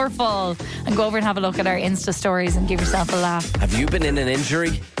 trip or fall, and go over and have a look at our Insta stories and give yourself a laugh. Have you been in an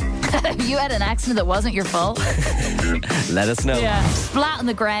injury? You had an accident that wasn't your fault. Let us know. Yeah. Flat on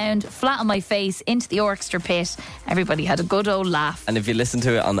the ground, flat on my face, into the orchestra pit. Everybody had a good old laugh. And if you listen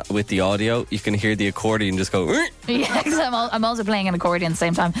to it with the audio, you can hear the accordion just go. Yeah, because I'm also playing an accordion at the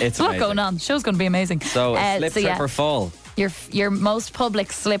same time. It's a lot amazing. going on. The show's going to be amazing. So, slip, trip or fall? Your most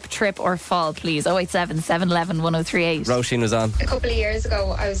public slip, trip or fall, please. 087 711 1038. Roisin was on. A couple of years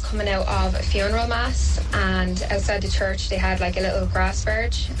ago, I was coming out of a funeral mass, and outside the church they had like a little grass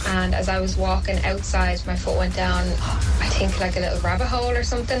verge, and as I was walking outside, my foot went down, I think like a little rabbit hole or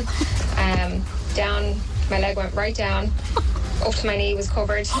something. Down, my leg went right down, up to my knee was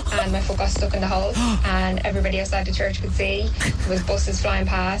covered, and my foot got stuck in the hole, and everybody outside the church could see. There was buses flying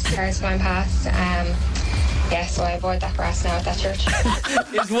past, cars flying past. Yeah, so I avoid that grass now at that church.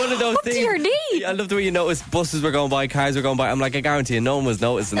 It's one of those things. To your knee? I love the way you notice buses were going by, cars were going by. I'm like, I guarantee you, no one was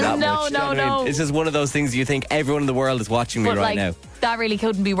noticing that much. No, You know what I no. mean? It's just one of those things you think everyone in the world is watching me But right like, now. that really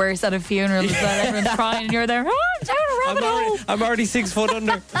couldn't be worse at a funeral as well. Everyone's crying and you're there, oh, I'm down a rabbit hole. I'm already 6 foot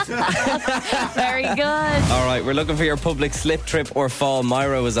under. Very good. All right, we're looking for your public slip, trip or fall.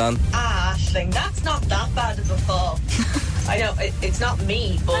 Myra was on. Aisling, that's not that bad of a fall. I know, it's not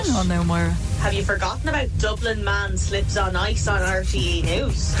me, but... Hang on now, Myra. Have you forgotten about Dublin man slips on ice on RTE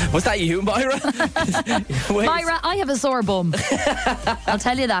News? Was that you, Myra? Wait. Myra, I have a sore bum. I'll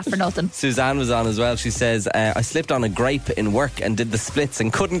tell you that for nothing. Suzanne was on as well. She says, I slipped on a grape in work and did the splits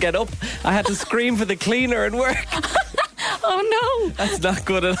and couldn't get up. I had to scream for the cleaner in work. Oh no, that's not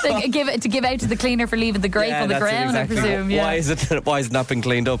good at all. To give out to the cleaner for leaving the grape on the that's it, ground, exactly. I presume. Yeah. Why is it not been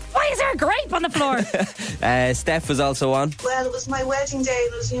cleaned up? Why is there a grape on the floor? Steph was also on. Well, it was my wedding day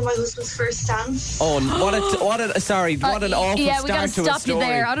and it was my husband's first dance. Oh, what an awful Yeah, we start gotta to a stop story. you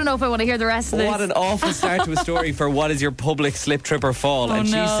there. I don't know if I want to hear the rest of this. What an awful start to a story for what is your public slip, trip or fall. Oh,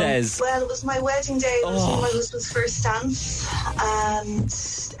 and no. she says, Well, it was my wedding day and it was my husband's first dance, and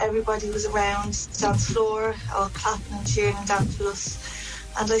everybody was around the dance floor, all clapping and cheering and dancing with us.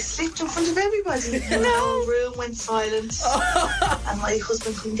 And I slipped in front of everybody. And the whole room went silent. And my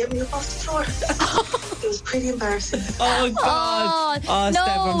husband couldn't get me up off the floor. It was pretty embarrassing. Oh, God. Oh, no,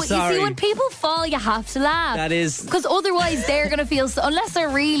 Steph, I'm sorry. You see, when people fall, you have to laugh. That is... Because otherwise they're going to feel... unless they're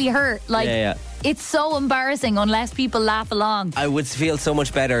really hurt. Like, Yeah. it's so embarrassing unless people laugh along. I would feel so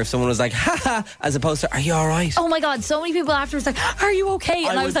much better if someone was like, ha ha, as opposed to, are you all right? Oh my God, so many people afterwards like, are you okay?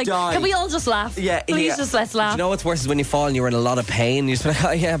 And I was would like, die. can we all just laugh? Yeah, Please just let's laugh. Do you know what's worse is when you fall and you're in a lot of pain. You just be like,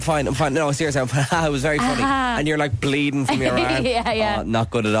 oh, yeah, I'm fine. No, seriously, I'm fine. It was very funny. And you're like bleeding from your arm. Yeah. Oh, not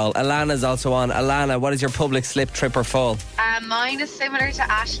good at all. Alana's also on. Alana, what is your public slip, trip or fall? Mine is similar to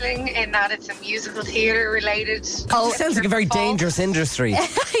Aisling in that it's a musical theatre related. Oh, sounds like a very dangerous industry.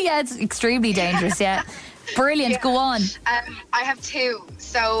 Yeah, it's extremely dangerous, yeah. Brilliant, go on. I have two.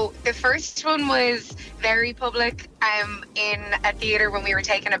 So the first one was very public in a theatre when we were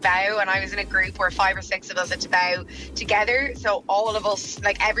taking a bow, and I was in a group where 5 or 6 of us had to bow together. So all of us,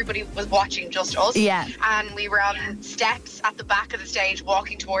 like everybody was watching just us. Yeah. And we were on steps at the back of the stage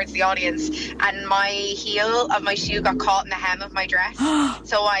walking towards the audience, and my heel of my shoe got caught in the hem of my dress.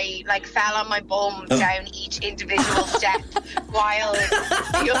 So I fell on my bum down each individual step while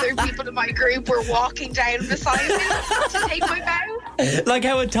the other people in my group were walking down beside me to take my bow. Like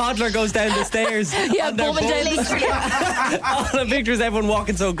how a toddler goes down the stairs. Yeah, on their bumming down bums. the All the pictures, everyone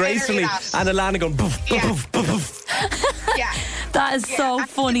walking so gracefully, and Alana going poof, poof, poof, poof. Yeah. That is so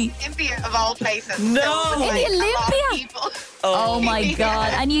funny. Olympia of all places. No. So, In the Olympia? Oh my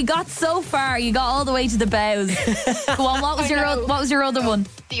God. And you got so far, you got all the way to the bows. Go on, what was your other one?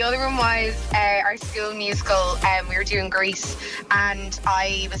 The other one was our school musical. We were doing Grease, and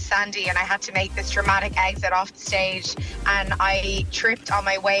I was Sandy, and I had to make this dramatic exit off the stage, and I tripped on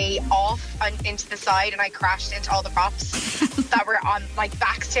my way off into the side, and I crashed into all the props that were on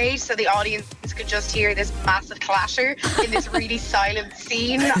backstage, so the audience could just hear this massive clasher in this really silent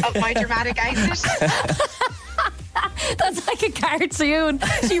scene of my dramatic exit. That's like a cartoon.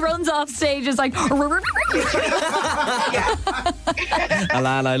 She runs off stage, it's like...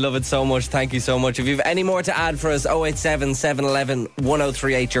 Alana, I love it so much. Thank you so much. If you have any more to add for us, 087 711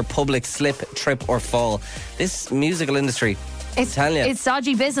 1038, your public slip, trip or fall. This musical industry, It's Telling you. it's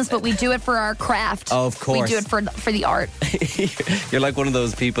dodgy business, but we do it for our craft. Oh, of course. We do it for the art. You're like one of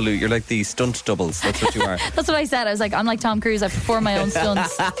those people you're like the stunt doubles. That's what you are. That's what I said. I was like, I'm like Tom Cruise. I perform my own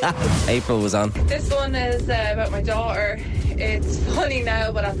stunts. April was on. This one is about my daughter. It's funny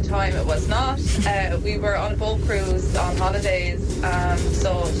now, but at the time it was not. We were on a boat cruise on holidays,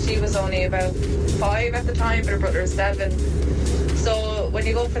 so she was only about 5 at the time, but her brother was 7. So when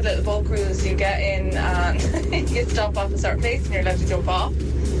you go for the little boat cruise, you get in and you stop off a certain place and you're allowed to jump off.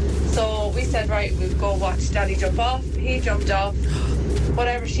 So we said, right, we'll go watch Daddy jump off. He jumped off.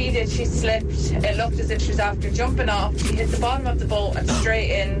 Whatever she did, she slipped. It looked as if she was after jumping off. She hit the bottom of the boat and straight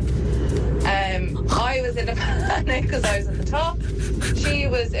in. I was in a panic because I was at the top. She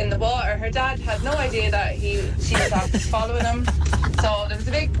was in the water. Her dad had no idea that she was after following him. So there was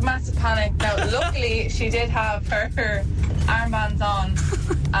a big, massive panic. Now, luckily, she did have her armbands on,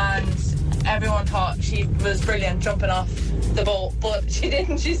 and everyone thought she was brilliant jumping off the boat, but she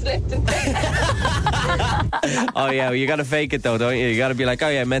didn't. She slipped and Oh yeah, you gotta fake it though, don't you? You gotta be like, oh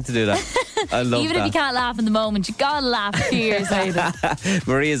yeah, I meant to do that. I love Even that. if you can't laugh in the moment, you gotta laugh a few years later.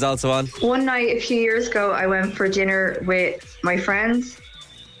 Maria's also on. One night a few years ago, I went for dinner with my friends,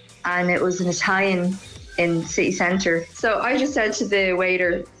 and it was an Italian in city centre. So I just said to the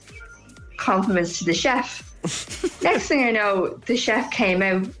waiter, compliments to the chef. Next thing I know, the chef came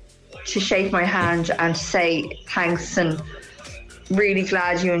out to shake my hand and to say thanks and really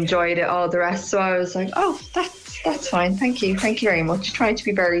glad you enjoyed it, all the rest. So I was like, oh, that's fine, thank you very much. Trying to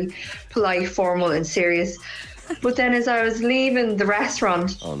be very polite, formal and serious. But then as I was leaving the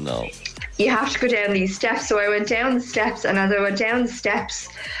restaurant, oh no, you have to go down these steps. So I went down the steps, and as I went down the steps,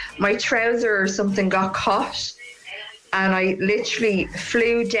 my trouser or something got caught, and I literally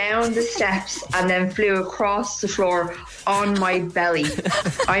flew down the steps and then flew across the floor on my belly.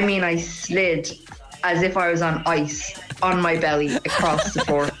 I mean, I slid as if I was on ice on my belly across the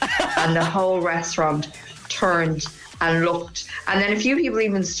floor, and the whole restaurant turned and looked, and then a few people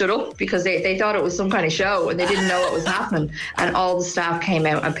even stood up because they thought it was some kind of show and they didn't know what was happening, and all the staff came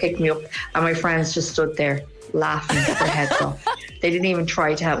out and picked me up, and my friends just stood there laughing their heads off. They didn't even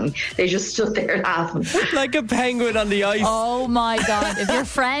try to help me. They just stood there laughing. Like a penguin on the ice. Oh my God. If your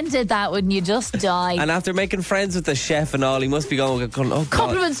friend did that, wouldn't you just die? And after making friends with the chef and all, he must be going, oh God.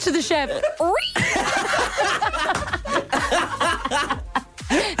 Compliments to the chef.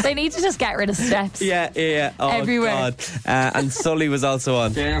 They need to just get rid of steps. Yeah. Oh, everywhere. God. And Sully was also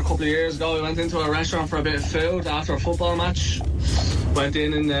on. Yeah, a couple of years ago, we went into a restaurant for a bit of food after a football match. Went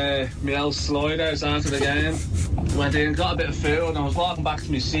in my old sliders after the game. Went in, got a bit of food, and I was walking back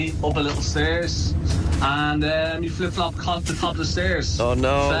to my seat up a little stairs, and my flip-flop caught the top of the stairs. Oh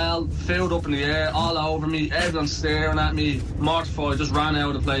no. Fell, food up in the air, all over me, everyone staring at me, mortified, just ran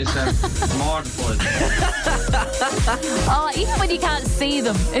out of the place then. Mortified. Oh, even when you can't see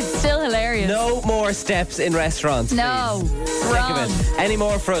them, it's still hilarious. No more steps in restaurants. No. Think of it. Any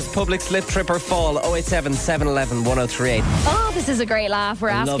more for us? Public slip, trip or fall? 087 711 1038. Oh, this is a great laugh. We're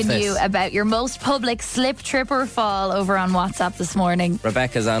I love asking you this. about your most public slip, trip or fall over on WhatsApp this morning.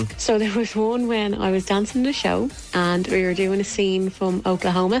 Rebecca's on. So there was one when I was dancing the show and we were doing a scene from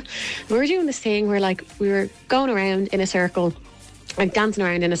Oklahoma. We were doing this thing where we were going around in a circle, like dancing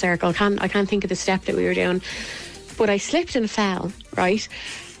around in a circle. I can't think of the step that we were doing, but I slipped and fell, right?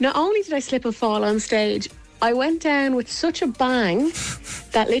 Not only did I slip and fall on stage, I went down with such a bang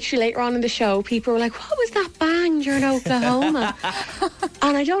that literally later on in the show, people were like, what was that bang during Oklahoma?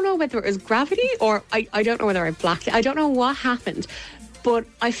 And I don't know whether it was gravity or I don't know whether I blacked it. I don't know what happened. But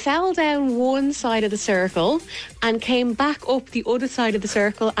I fell down one side of the circle and came back up the other side of the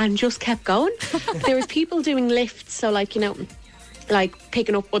circle and just kept going. There was people doing lifts, so like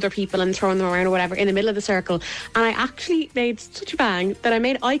picking up other people and throwing them around or whatever in the middle of the circle, and I actually made such a bang that I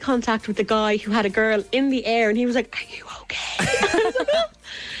made eye contact with the guy who had a girl in the air, and he was like, are you okay? I was like, oh.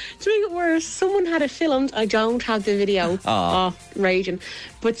 To make it worse, someone had it filmed. I don't have the video. Oh, raging.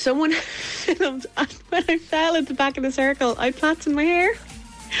 But someone filmed, and when I fell at the back of the circle, I had plaits in my hair,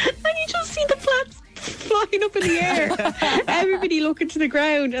 and you just see the plaits flying up in the air. Everybody looking to the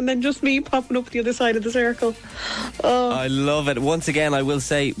ground, and then just me popping up the other side of the circle. Oh, I love it. Once again, I will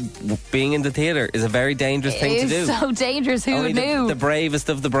say, being in the theatre is a very dangerous thing to do. It's so dangerous. Who Only knew? The bravest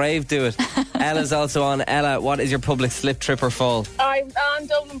of the brave do it. Ella's also on. Ella, what is your public slip, trip or fall? I'm on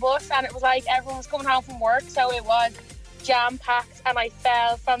Dublin bus, and it was like everyone was coming home from work, so it was jam-packed and I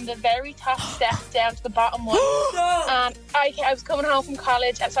fell from the very top step down to the bottom one. And I was coming home from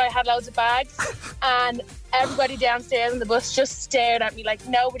college, and so I had loads of bags, and everybody downstairs on the bus just stared at me, like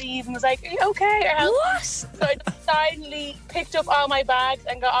nobody even was like, "Are you okay?" or help. What? So I just silently picked up all my bags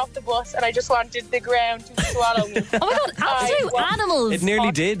and got off the bus, and I just wanted the ground to swallow me. Oh my God, absolute animals. It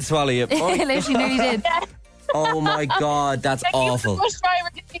nearly did swallow you. It literally nearly did. Oh my God, that's awful. The bus driver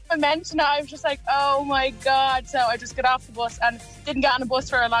didn't even mention it. I was just like, oh my God. So I just got off the bus and didn't get on the bus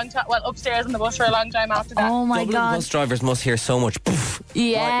for a long time. Well, upstairs on the bus for a long time after that. Oh my Dublin God. bus drivers must hear so much poof,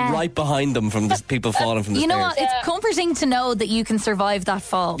 Yeah. right behind them from the people falling from the You stairs. know what? It's comforting to know that you can survive that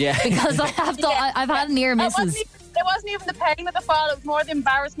fall. Yeah. Because I've had near misses. It wasn't even the pain of the fall. It was more the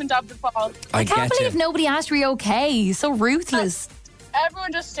embarrassment of the fall. I can't get believe you. nobody asked were you okay. So ruthless.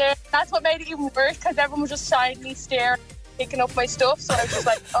 Everyone just stared. That's what made it even worse, because everyone was just silently staring, picking up my stuff. So I was just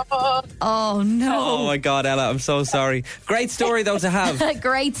like, oh. Oh no. Oh my God, Ella, I'm so sorry. Great story though to have.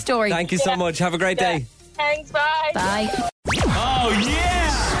 Great story. Thank you so much. Have a great day. Thanks, bye. Bye. Oh, yeah!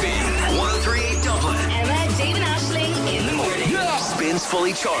 Spin 1038 Dublin. Emma, Dave and Ashling in the morning. Spins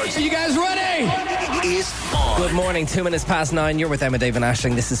Fully Charged. Are you guys ready? Is on. Good morning, 2 minutes past 9. You're with Emma, Dave and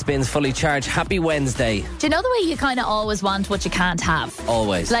Ashling. This is Spins Fully Charged. Happy Wednesday. Do you know the way you kind of always want what you can't have?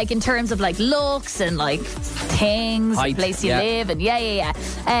 Always. Like in terms of like looks and like things, Height, the place you yeah. live, and yeah.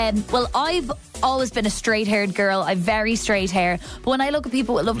 Well, I've always been a straight-haired girl. I've very straight hair. But when I look at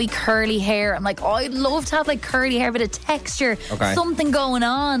people with lovely curly hair, I'm like, oh, I'd love to have like curly hair, bit of texture, Okay. something going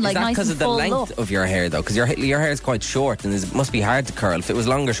on, like Is that nice because and of the full length up. of your hair though? Because your hair is quite short and it must be hard to curl. If it was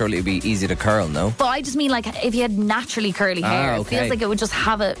longer, surely it would be easy to curl, no? But I just mean like if you had naturally curly hair, okay. it feels like it would just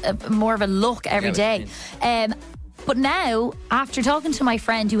have a more of a look every what day. But now, after talking to my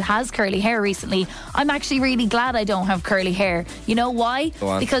friend who has curly hair recently, I'm actually really glad I don't have curly hair. You know why? Go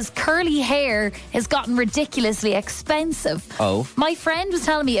on. Because curly hair has gotten ridiculously expensive. Oh. My friend was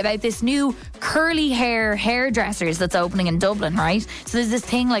telling me about this new curly hair hairdressers that's opening in Dublin, right? So there's this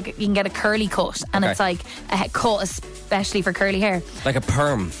thing like you can get a curly cut, and Okay. it's like a cut especially for curly hair. Like a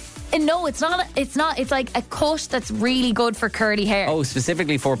perm. And no, it's not. It's not. It's like a cut that's really good for curly hair. Oh,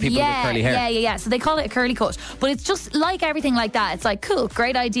 specifically for people with curly hair. Yeah. So they call it a curly cut. But it's just like everything like that. It's like, cool,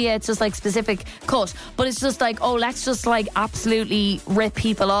 great idea. It's just like specific cut. But it's just like, oh, let's just like absolutely rip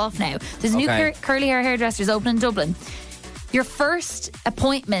people off now. There's a new Okay. curly hair hairdressers open in Dublin. Your first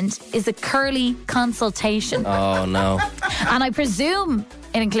appointment is a curly consultation. Oh, no. And I presume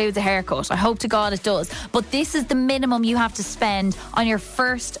it includes a haircut. I hope to God it does. But this is the minimum you have to spend on your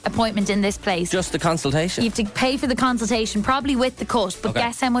first appointment in this place. Just the consultation? You have to pay for the consultation, probably with the cut. But Okay.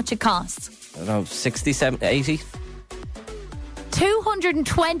 guess how much it costs? I don't know, 60, 70, 80?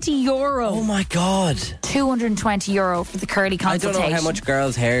 €220. Oh my God. €220 for the curly I consultation. don't know how much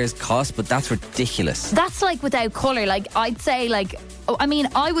girls' hairs cost, but that's ridiculous. That's like without colour. Like I'd say like, I mean,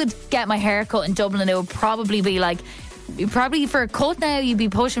 I would get my hair cut in Dublin and it would probably be like, probably for a cut now you'd be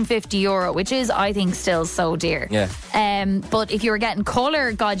pushing €50, which is I think still so dear. Yeah. But if you were getting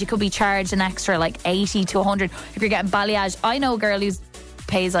colour, God, you could be charged an extra like 80 to 100. If you're getting balayage, I know a girl who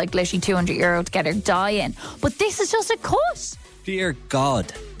pays like literally €200 to get her dye in. But this is just a cut. Dear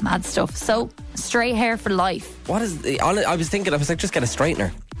God. Mad stuff. So straight hair for life. What is I was thinking, I was like, just get a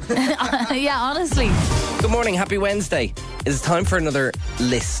straightener. Yeah, honestly. Good morning, happy Wednesday. It's time for another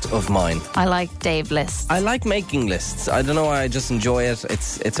list of mine. I like Dave lists. I like making lists. I don't know why, I just enjoy it.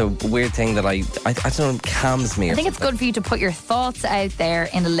 It's a weird thing that I don't know, it calms me. I think it's good for you to put your thoughts out there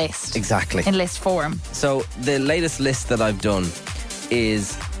in a list. Exactly. In list form. So the latest list that I've done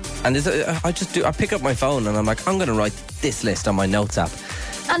is, and I pick up my phone and I'm like, I'm going to write this list on my notes app.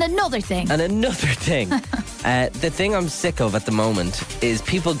 And another thing. The thing I'm sick of at the moment is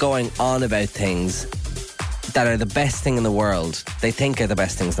people going on about things that are the best thing in the world. They think are the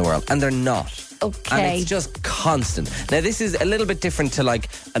best things in the world, and they're not. Okay. And it's just constant. Now, this is a little bit different to like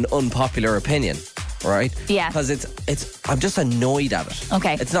an unpopular opinion, right? Yeah. Because I'm just annoyed at it.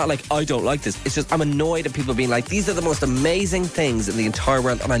 Okay. It's not like I don't like this. It's just I'm annoyed at people being like, these are the most amazing things in the entire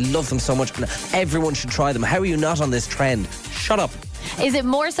world, and I love them so much, and everyone should try them. How are you not on this trend? Shut up. Is it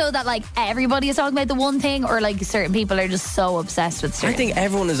more so that like everybody is talking about the one thing, or like certain people are just so obsessed with certain I think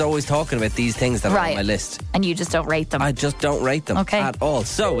everyone is always talking about these things that are on my list. and you just don't rate them? I just don't rate them Okay. at all.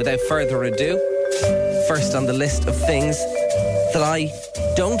 So, without further ado, first on the list of things that I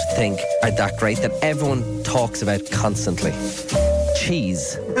don't think are that great that everyone talks about constantly.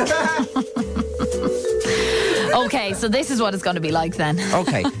 Cheese. Okay, so this is what it's going to be like then.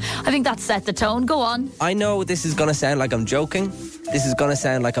 Okay. I think that set the tone. Go on. I know this is going to sound like I'm joking. This is going to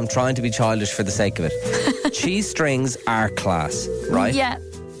sound like I'm trying to be childish for the sake of it. Cheese strings are class, right? Yeah.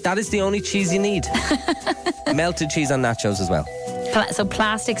 That is the only cheese you need. Melted cheese on nachos as well. So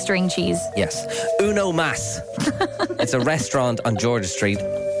plastic string cheese. Yes. Uno Mas. It's a restaurant on Georgia Street.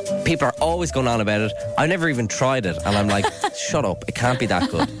 People are always going on about it. I never even tried it, and I'm like, shut up, it can't be that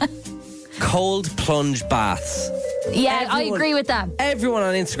good. Cold plunge baths. Yeah, I agree with that. Everyone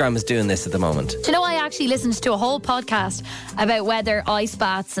on Instagram is doing this at the moment. Do you know, I actually listened to a whole podcast about whether ice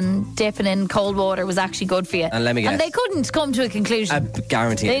baths and dipping in cold water was actually good for you. And let me guess. And they couldn't come to a conclusion. I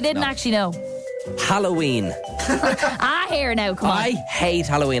guarantee They it's didn't not. actually know. Halloween. Here now, come on. I hate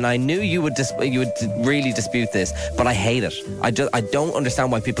Halloween. I knew you would really dispute this, but I hate it. I don't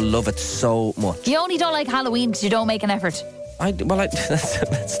understand why people love it so much. You only don't like Halloween because you don't make an effort. That's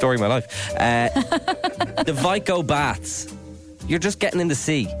the story of my life. The Vico baths. You're just getting in the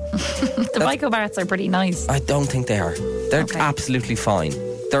sea. The Vico baths are pretty nice. I don't think they are. They're absolutely fine.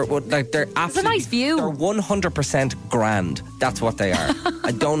 They're absolutely. It's a nice view. They're 100% grand. That's what they are.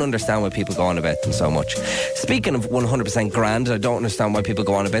 I don't understand why people go on about them so much. Speaking of 100% grand, I don't understand why people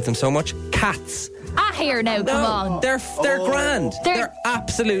go on about them so much. Cats. Here now, come on. They're grand. They're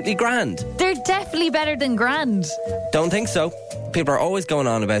absolutely grand. They're definitely better than grand. Don't think so. People are always going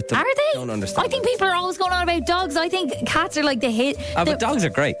on about them. Are they? Don't understand. I think people are always going on about dogs. I think cats are like the hit. But dogs are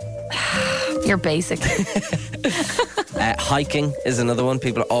great. You're basic. Hiking is another one.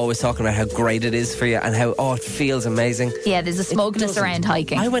 People are always talking about how great it is for you and how, it feels amazing. Yeah, there's a smokiness around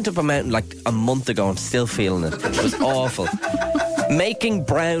hiking. I went up a mountain like a month ago. I'm still feeling it. It was awful. Making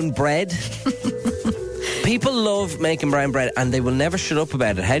brown bread. People love making brown bread and they will never shut up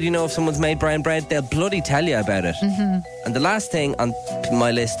about it. How do you know if someone's made brown bread? They'll bloody tell you about it. Mm-hmm. And the last thing on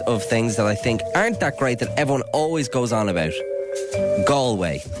my list of things that I think aren't that great that everyone always goes on about: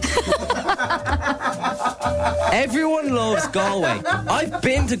 Galway. Everyone loves Galway. I've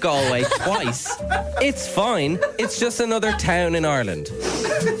been to Galway twice. It's fine. It's just another town in Ireland.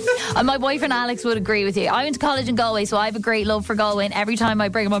 And my boyfriend Alex would agree with you. I went to college in Galway, so I have a great love for Galway. And every time I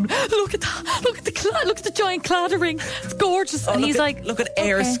bring him up, look at that, look at the giant claddering. It's gorgeous. And he's like, look at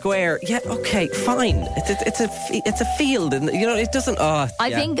Ayr Square. Yeah, okay, fine. It's a field, and you know it doesn't. I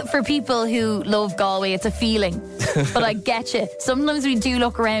think for people who love Galway, it's a feeling. But I get you. Sometimes we do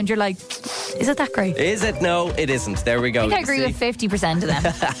look around. You're like, is it that great? Is it? No, it isn't. There we go. I think I agree with 50% of them.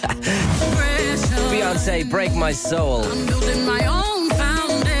 Beyonce, Break My Soul.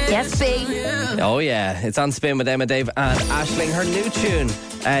 Yes, B. Oh yeah, it's on Spin with Emma, Dave and Aisling. Her new tune,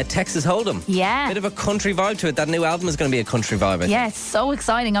 Texas Hold'em. Yeah. Bit of a country vibe to it. That new album is going to be a country vibe, I think. Yeah, it's so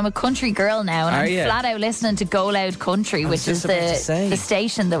exciting. I'm a country girl now, and Are I'm you? flat out listening to Go Loud Country, which is the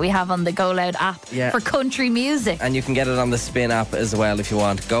station that we have on the Go Loud app for country music. And you can get it on the Spin app as well if you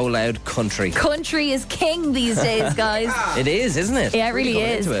want. Go Loud Country. Country is king these days, guys. It is, isn't it? Yeah, it really coming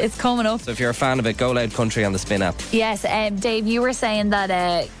is. into it. It's coming up. So if you're a fan of it, Go Loud Country on the Spin app. Yes, Dave, you were saying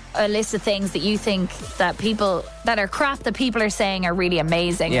that a list of things that you think that people that are crap that people are saying are really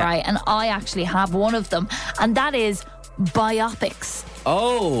amazing, right? And I actually have one of them, and that is biopics.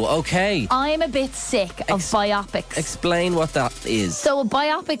 Oh, okay. I'm a bit sick of biopics. Explain what that is. So a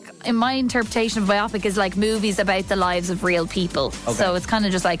biopic, in my interpretation of biopic, is like movies about the lives of real people. Okay. So it's kind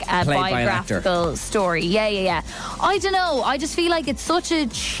of just like a Played by an biographical story. Yeah. I don't know. I just feel like it's such a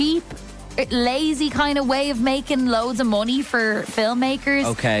cheap, lazy kind of way of making loads of money for filmmakers.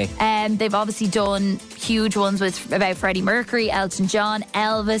 Okay. They've obviously done huge ones about Freddie Mercury, Elton John,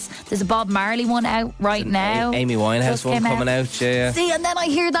 Elvis. There's a Bob Marley one out right now. Amy Winehouse Just one came coming out. Yeah. See, and then I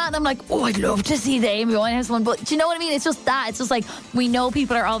hear that and I'm like, oh, I'd love to see the Amy Winehouse one. But do you know what I mean? It's just that. It's just like, we know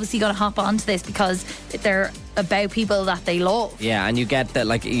people are obviously going to hop onto this because they're about people that they love. Yeah, and you get that,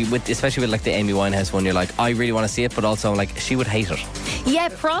 like, especially with like the Amy Winehouse one, you're like, I really want to see it, but also I'm like, she would hate it. Yeah,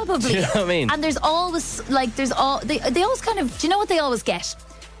 probably. Do you know what I mean? And there's always like, they always kind of, do you know what they always get?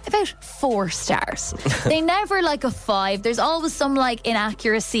 About 4 stars. They never like a 5. There's always some like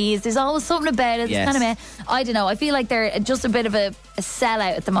inaccuracies. There's always something about it. Yes. It's kind of I don't know. I feel like they're just a bit of a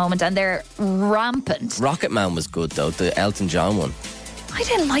sellout at the moment, and they're rampant. Rocket Man was good though, the Elton John one. I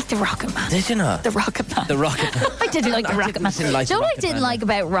didn't like the Rocket Man. Did you not? The Rocket Man. The Rocket Man. I didn't like the Rocket Man. didn't like Do you the know what I Rocket didn't Man. like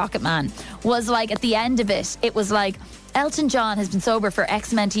about Rocket Man was like at the end of it, it was like Elton John has been sober for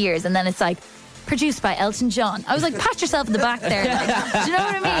X amount of years, and then it's like produced by Elton John. I was like, pat yourself in the back there. Like, do you know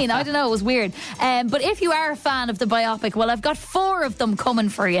what I mean? I don't know, it was weird. But if you are a fan of the biopic, well, I've got 4 of them coming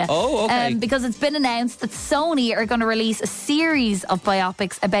for you. Oh, okay. Because it's been announced that Sony are going to release a series of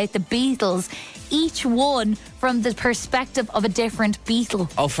biopics about the Beatles, each one from the perspective of a different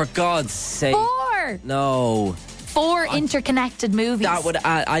Beatle. Oh, for God's sake. 4! No. 4 interconnected movies. That would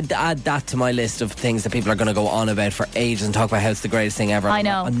I'd add that to my list of things that people are going to go on about for ages and talk about how it's the greatest thing ever. I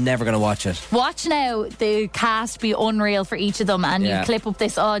know. I'm never going to watch it. Watch now the cast be unreal for each of them, and you clip up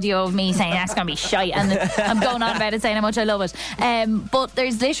this audio of me saying that's going to be shite, and I'm going on about it saying how much I love it. But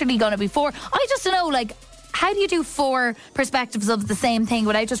there's literally going to be 4. I just don't know, like, how do you do 4 perspectives of the same thing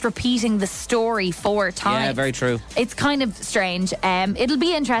without just repeating the story 4 times? Yeah, very true. It's kind of strange. It'll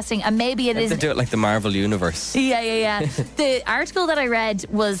be interesting, and maybe it is. They do it like the Marvel Universe. Yeah. The article that I read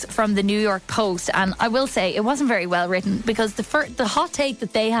was from the New York Post, and I will say it wasn't very well written, because the hot take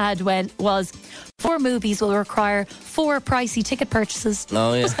that they had was 4 movies will require 4 pricey ticket purchases.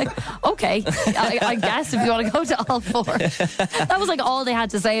 Oh, yeah. I was like, okay, I guess if you want to go to all 4. That was like all they had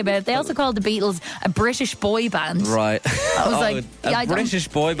to say about it. They also called the Beatles a British boy band. Right. I was like, a British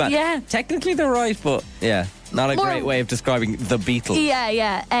boy band. Yeah. Technically they're right, but yeah, not a great way of describing the Beatles.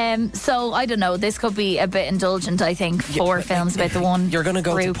 Yeah. So I don't know. This could be a bit indulgent, I think, for films about the one. You're going to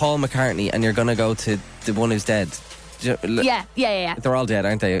go group. to Paul McCartney and you're going to go to the one who's dead. Yeah. They're all dead,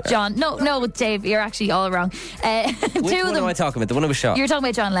 aren't they? John, no, Dave, you're actually all wrong. Which 2 one of them. am I talking about? The one who was shot? You're talking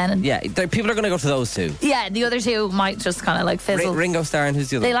about John Lennon. Yeah, people are going to go to those 2. Yeah, the other 2 might just kind of like fizzle. Ringo Starr, and who's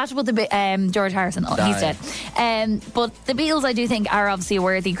the other? They'll have to put the George Harrison. Oh, he's dead. But the Beatles, I do think, are obviously a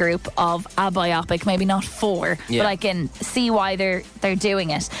worthy group of a biopic. Maybe not 4, but I can see why they're doing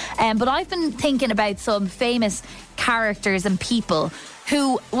it. But I've been thinking about some famous characters and people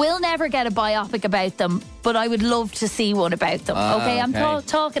who will never get a biopic about them, but I would love to see one about them. Okay, I'm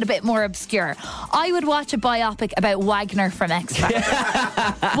talking a bit more obscure. I would watch a biopic about Wagner from X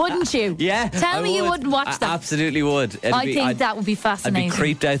Factor. Wouldn't you? Yeah. Tell me you wouldn't watch that. Absolutely would. I think that would be fascinating. I'd be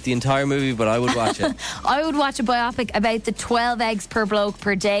creeped out the entire movie, but I would watch it. I would watch a biopic about the 12 eggs per bloke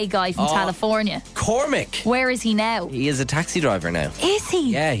per day guy from California. Cormac. Where is he now? He is a taxi driver now. Is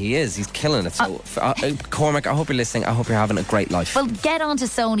he? Yeah, he is. He's killing it. So, Cormac, I hope you're listening. I hope you're having a great life. Well, get on to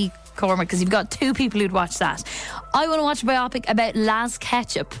Sony, Cormac, because you've got 2 people who'd watch that. I want to watch a biopic about Laz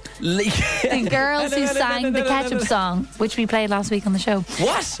Ketchup. The girls who sang the Ketchup song, which we played last week on the show.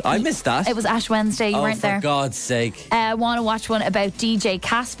 What? I missed that. It was Ash Wednesday. You weren't there. For God's sake. I want to watch one about DJ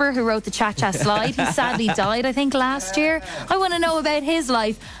Casper, who wrote the Cha Cha Slide. He sadly died, I think, last year. I want to know about his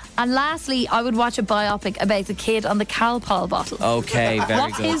life. And lastly, I would watch a biopic about the kid on the Calpol bottle. Okay, very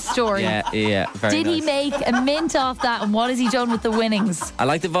What's good. his story? Yeah, very Did he nice. make a mint off that, and what has he done with the winnings? I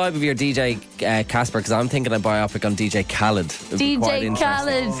like the vibe of your DJ Casper, because I'm thinking a biopic on DJ Khaled. It'd be quite DJ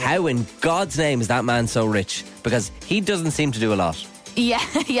interesting. Khaled. How in God's name is that man so rich? Because he doesn't seem to do a lot. Yeah,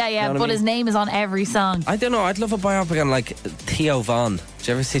 what I but mean? his name is on every song. I don't know. I'd love a biopic on like Theo Von. Did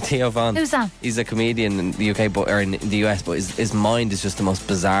you ever see Theo Von? Who's that? He's a comedian in the UK, or in the US, but his mind is just the most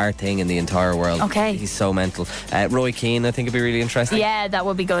bizarre thing in the entire world. Okay. He's so mental. Roy Keane, I think it'd be really interesting. Yeah, that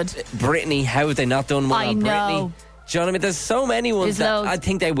would be good. Britney, how have they not done one I on know. Britney? Do you know what I mean? There's so many ones There's that loads. I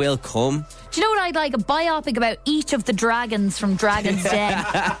think they will come. Do you know what I'd like? A biopic about each of the dragons from Dragon's Den,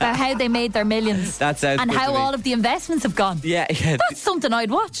 about how they made their millions. That sounds and good how to me. all of the investments have gone. Yeah. That's something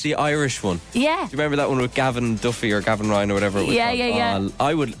I'd watch. The Irish one. Yeah. Do you remember that one with Gavin Duffy or Gavin Ryan or whatever it was Yeah, called? yeah.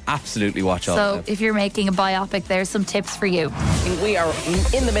 I would absolutely watch all of So them. if you're making a biopic, there's some tips for you. We are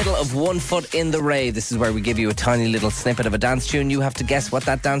in the middle of One Foot in the Rave. This is where we give you a tiny little snippet of a dance tune. You have to guess what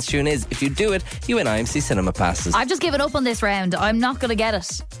that dance tune is. If you do it, you win IMC Cinema passes. I've just given up on this round. I'm not going to get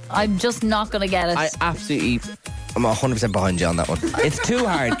it. I'm just not going to get it. I'm 100% behind you on that one. It's too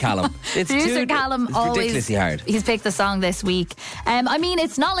hard, Callum. Producer Callum it's always ridiculously hard. He's picked the song this week. I mean,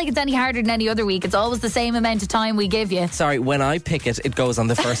 it's not like it's any harder than any other week. It's always the same amount of time we give you. Sorry, when I pick it, it goes on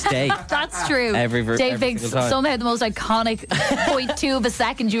the first day. That's true. Every Dave picks single time. somehow the most iconic 0.2 of a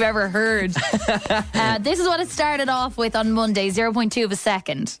second you've ever heard. This is what it started off with on Monday. 0.2 of a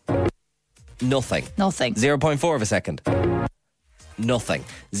second. Nothing. 0.4 of a second. Nothing.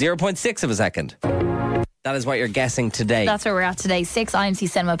 0.6 of a second. That is what you're guessing today. That's where we're at today. 6 IMC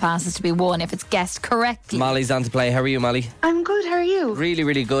Cinema passes to be won if it's guessed correctly. Molly's on to play. How are you, Molly? I'm good, how are you? Really,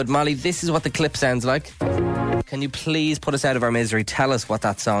 really good. Molly, this is what the clip sounds like. Can you please put us out of our misery? Tell us what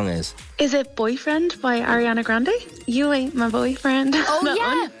that song is. Is it Boyfriend by Ariana Grande? You ain't my boyfriend. Oh, That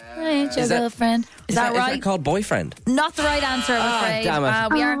yeah. one? I ain't your Is that- girlfriend. Is that right? Is that called Boyfriend? Not the right answer, I'm afraid. damn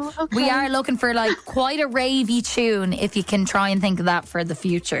it. We are looking for like quite a ravey tune. If you can try and think of that for the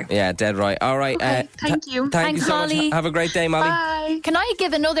future. Yeah, dead right. All right. Okay, thank you. Thank Thanks, you so Molly. much. Have a great day, Molly. Bye. Can I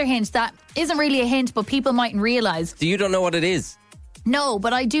give another hint that isn't really a hint, but people mightn't realise? So you don't know what it is? No,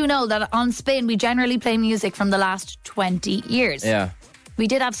 but I do know that on Spin we generally play music from the last 20 years. Yeah. we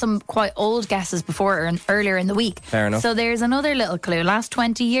did have some quite old guesses before and earlier in the week. Fair enough. So there's another little clue. Last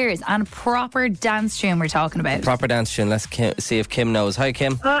 20 years and proper dance tune we're talking about. Proper dance tune. Let's see if Kim knows. Hi,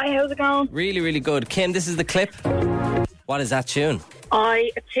 Kim. Hi, how's it going? Really, really good. Kim, this is the clip. What is that tune?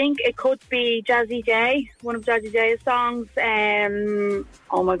 I think it could be Jazzy J, one of Jazzy J's songs.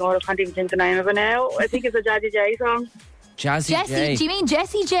 Oh my God, I can't even think the name of it now. I think it's a Jazzy J song. Jazzy J. Do you mean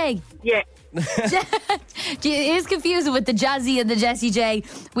Jessie J? Yeah. It is confusing with the Jazzy and the Jessie J.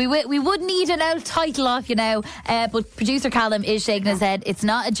 We would need an out title off you now, but producer Callum is shaking his head. It's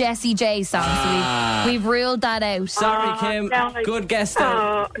not a Jessie J song, so we've ruled that out. Sorry, Kim. Good guess,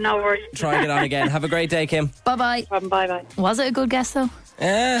 though. No worries. Try it on again. Have a great day, Kim. Bye-bye. Bye-bye. Was it a good guess, though?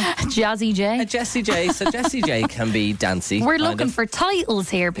 Jazzy J. Jessie J. So Jessie J can be dancey. We're looking for titles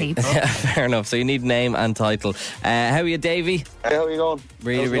here, people. Yeah, fair enough. So you need name and title. How are you, Davey? Hey, how are you going?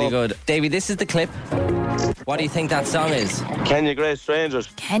 Really good. Davey, this is the clip. What do you think that song is? Kenya Gray Strangers.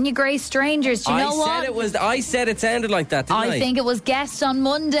 Kenya Gray Strangers. Do you know what? I said it sounded like that, didn't I? I think it was guessed on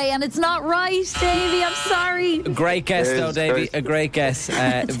Monday, and it's not right, Davey. I'm sorry. A great guess, though, Davey. A great guess.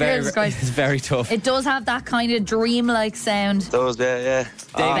 It's very tough. It does have that kind of dreamlike sound. Those, yeah.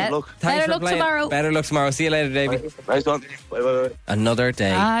 Davey, look. Thanks Better for luck playing. tomorrow. Better luck tomorrow. See you later, Davey. Nice one. Bye. Another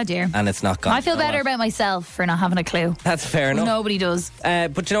day. Ah, dear. And it's not gone. I feel better about myself for not having a clue. That's fair enough. Nobody does.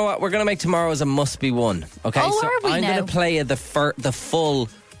 But you know what? We're going to make tomorrow's a must be one. Okay, Oh, so are we I'm now? going to play you the full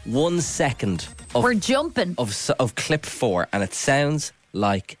 1 second of, We're jumping. of clip 4, and it sounds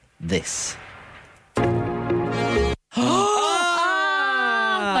like this. I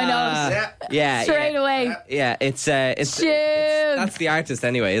know. Yeah. Straight away. Yeah, it's that's the artist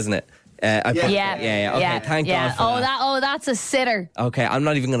anyway, isn't it? Yeah. Okay, thank God for that. That's a sitter. Okay, I'm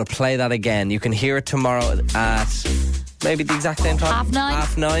not even going to play that again. You can hear it tomorrow at maybe the exact same time.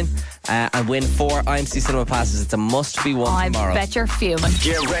 9:30. And win 4 IMC Cinema passes. It's a must-be-one tomorrow. I bet you're fuming.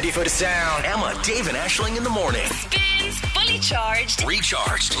 Get ready for the sound. Emma, Dave, and Aisling in the morning. Spins Fully Charged.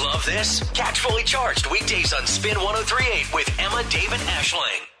 Recharged. Love this? Catch Fully Charged weekdays on Spin 103.8 with Emma, Dave, and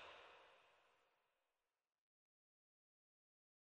Aisling.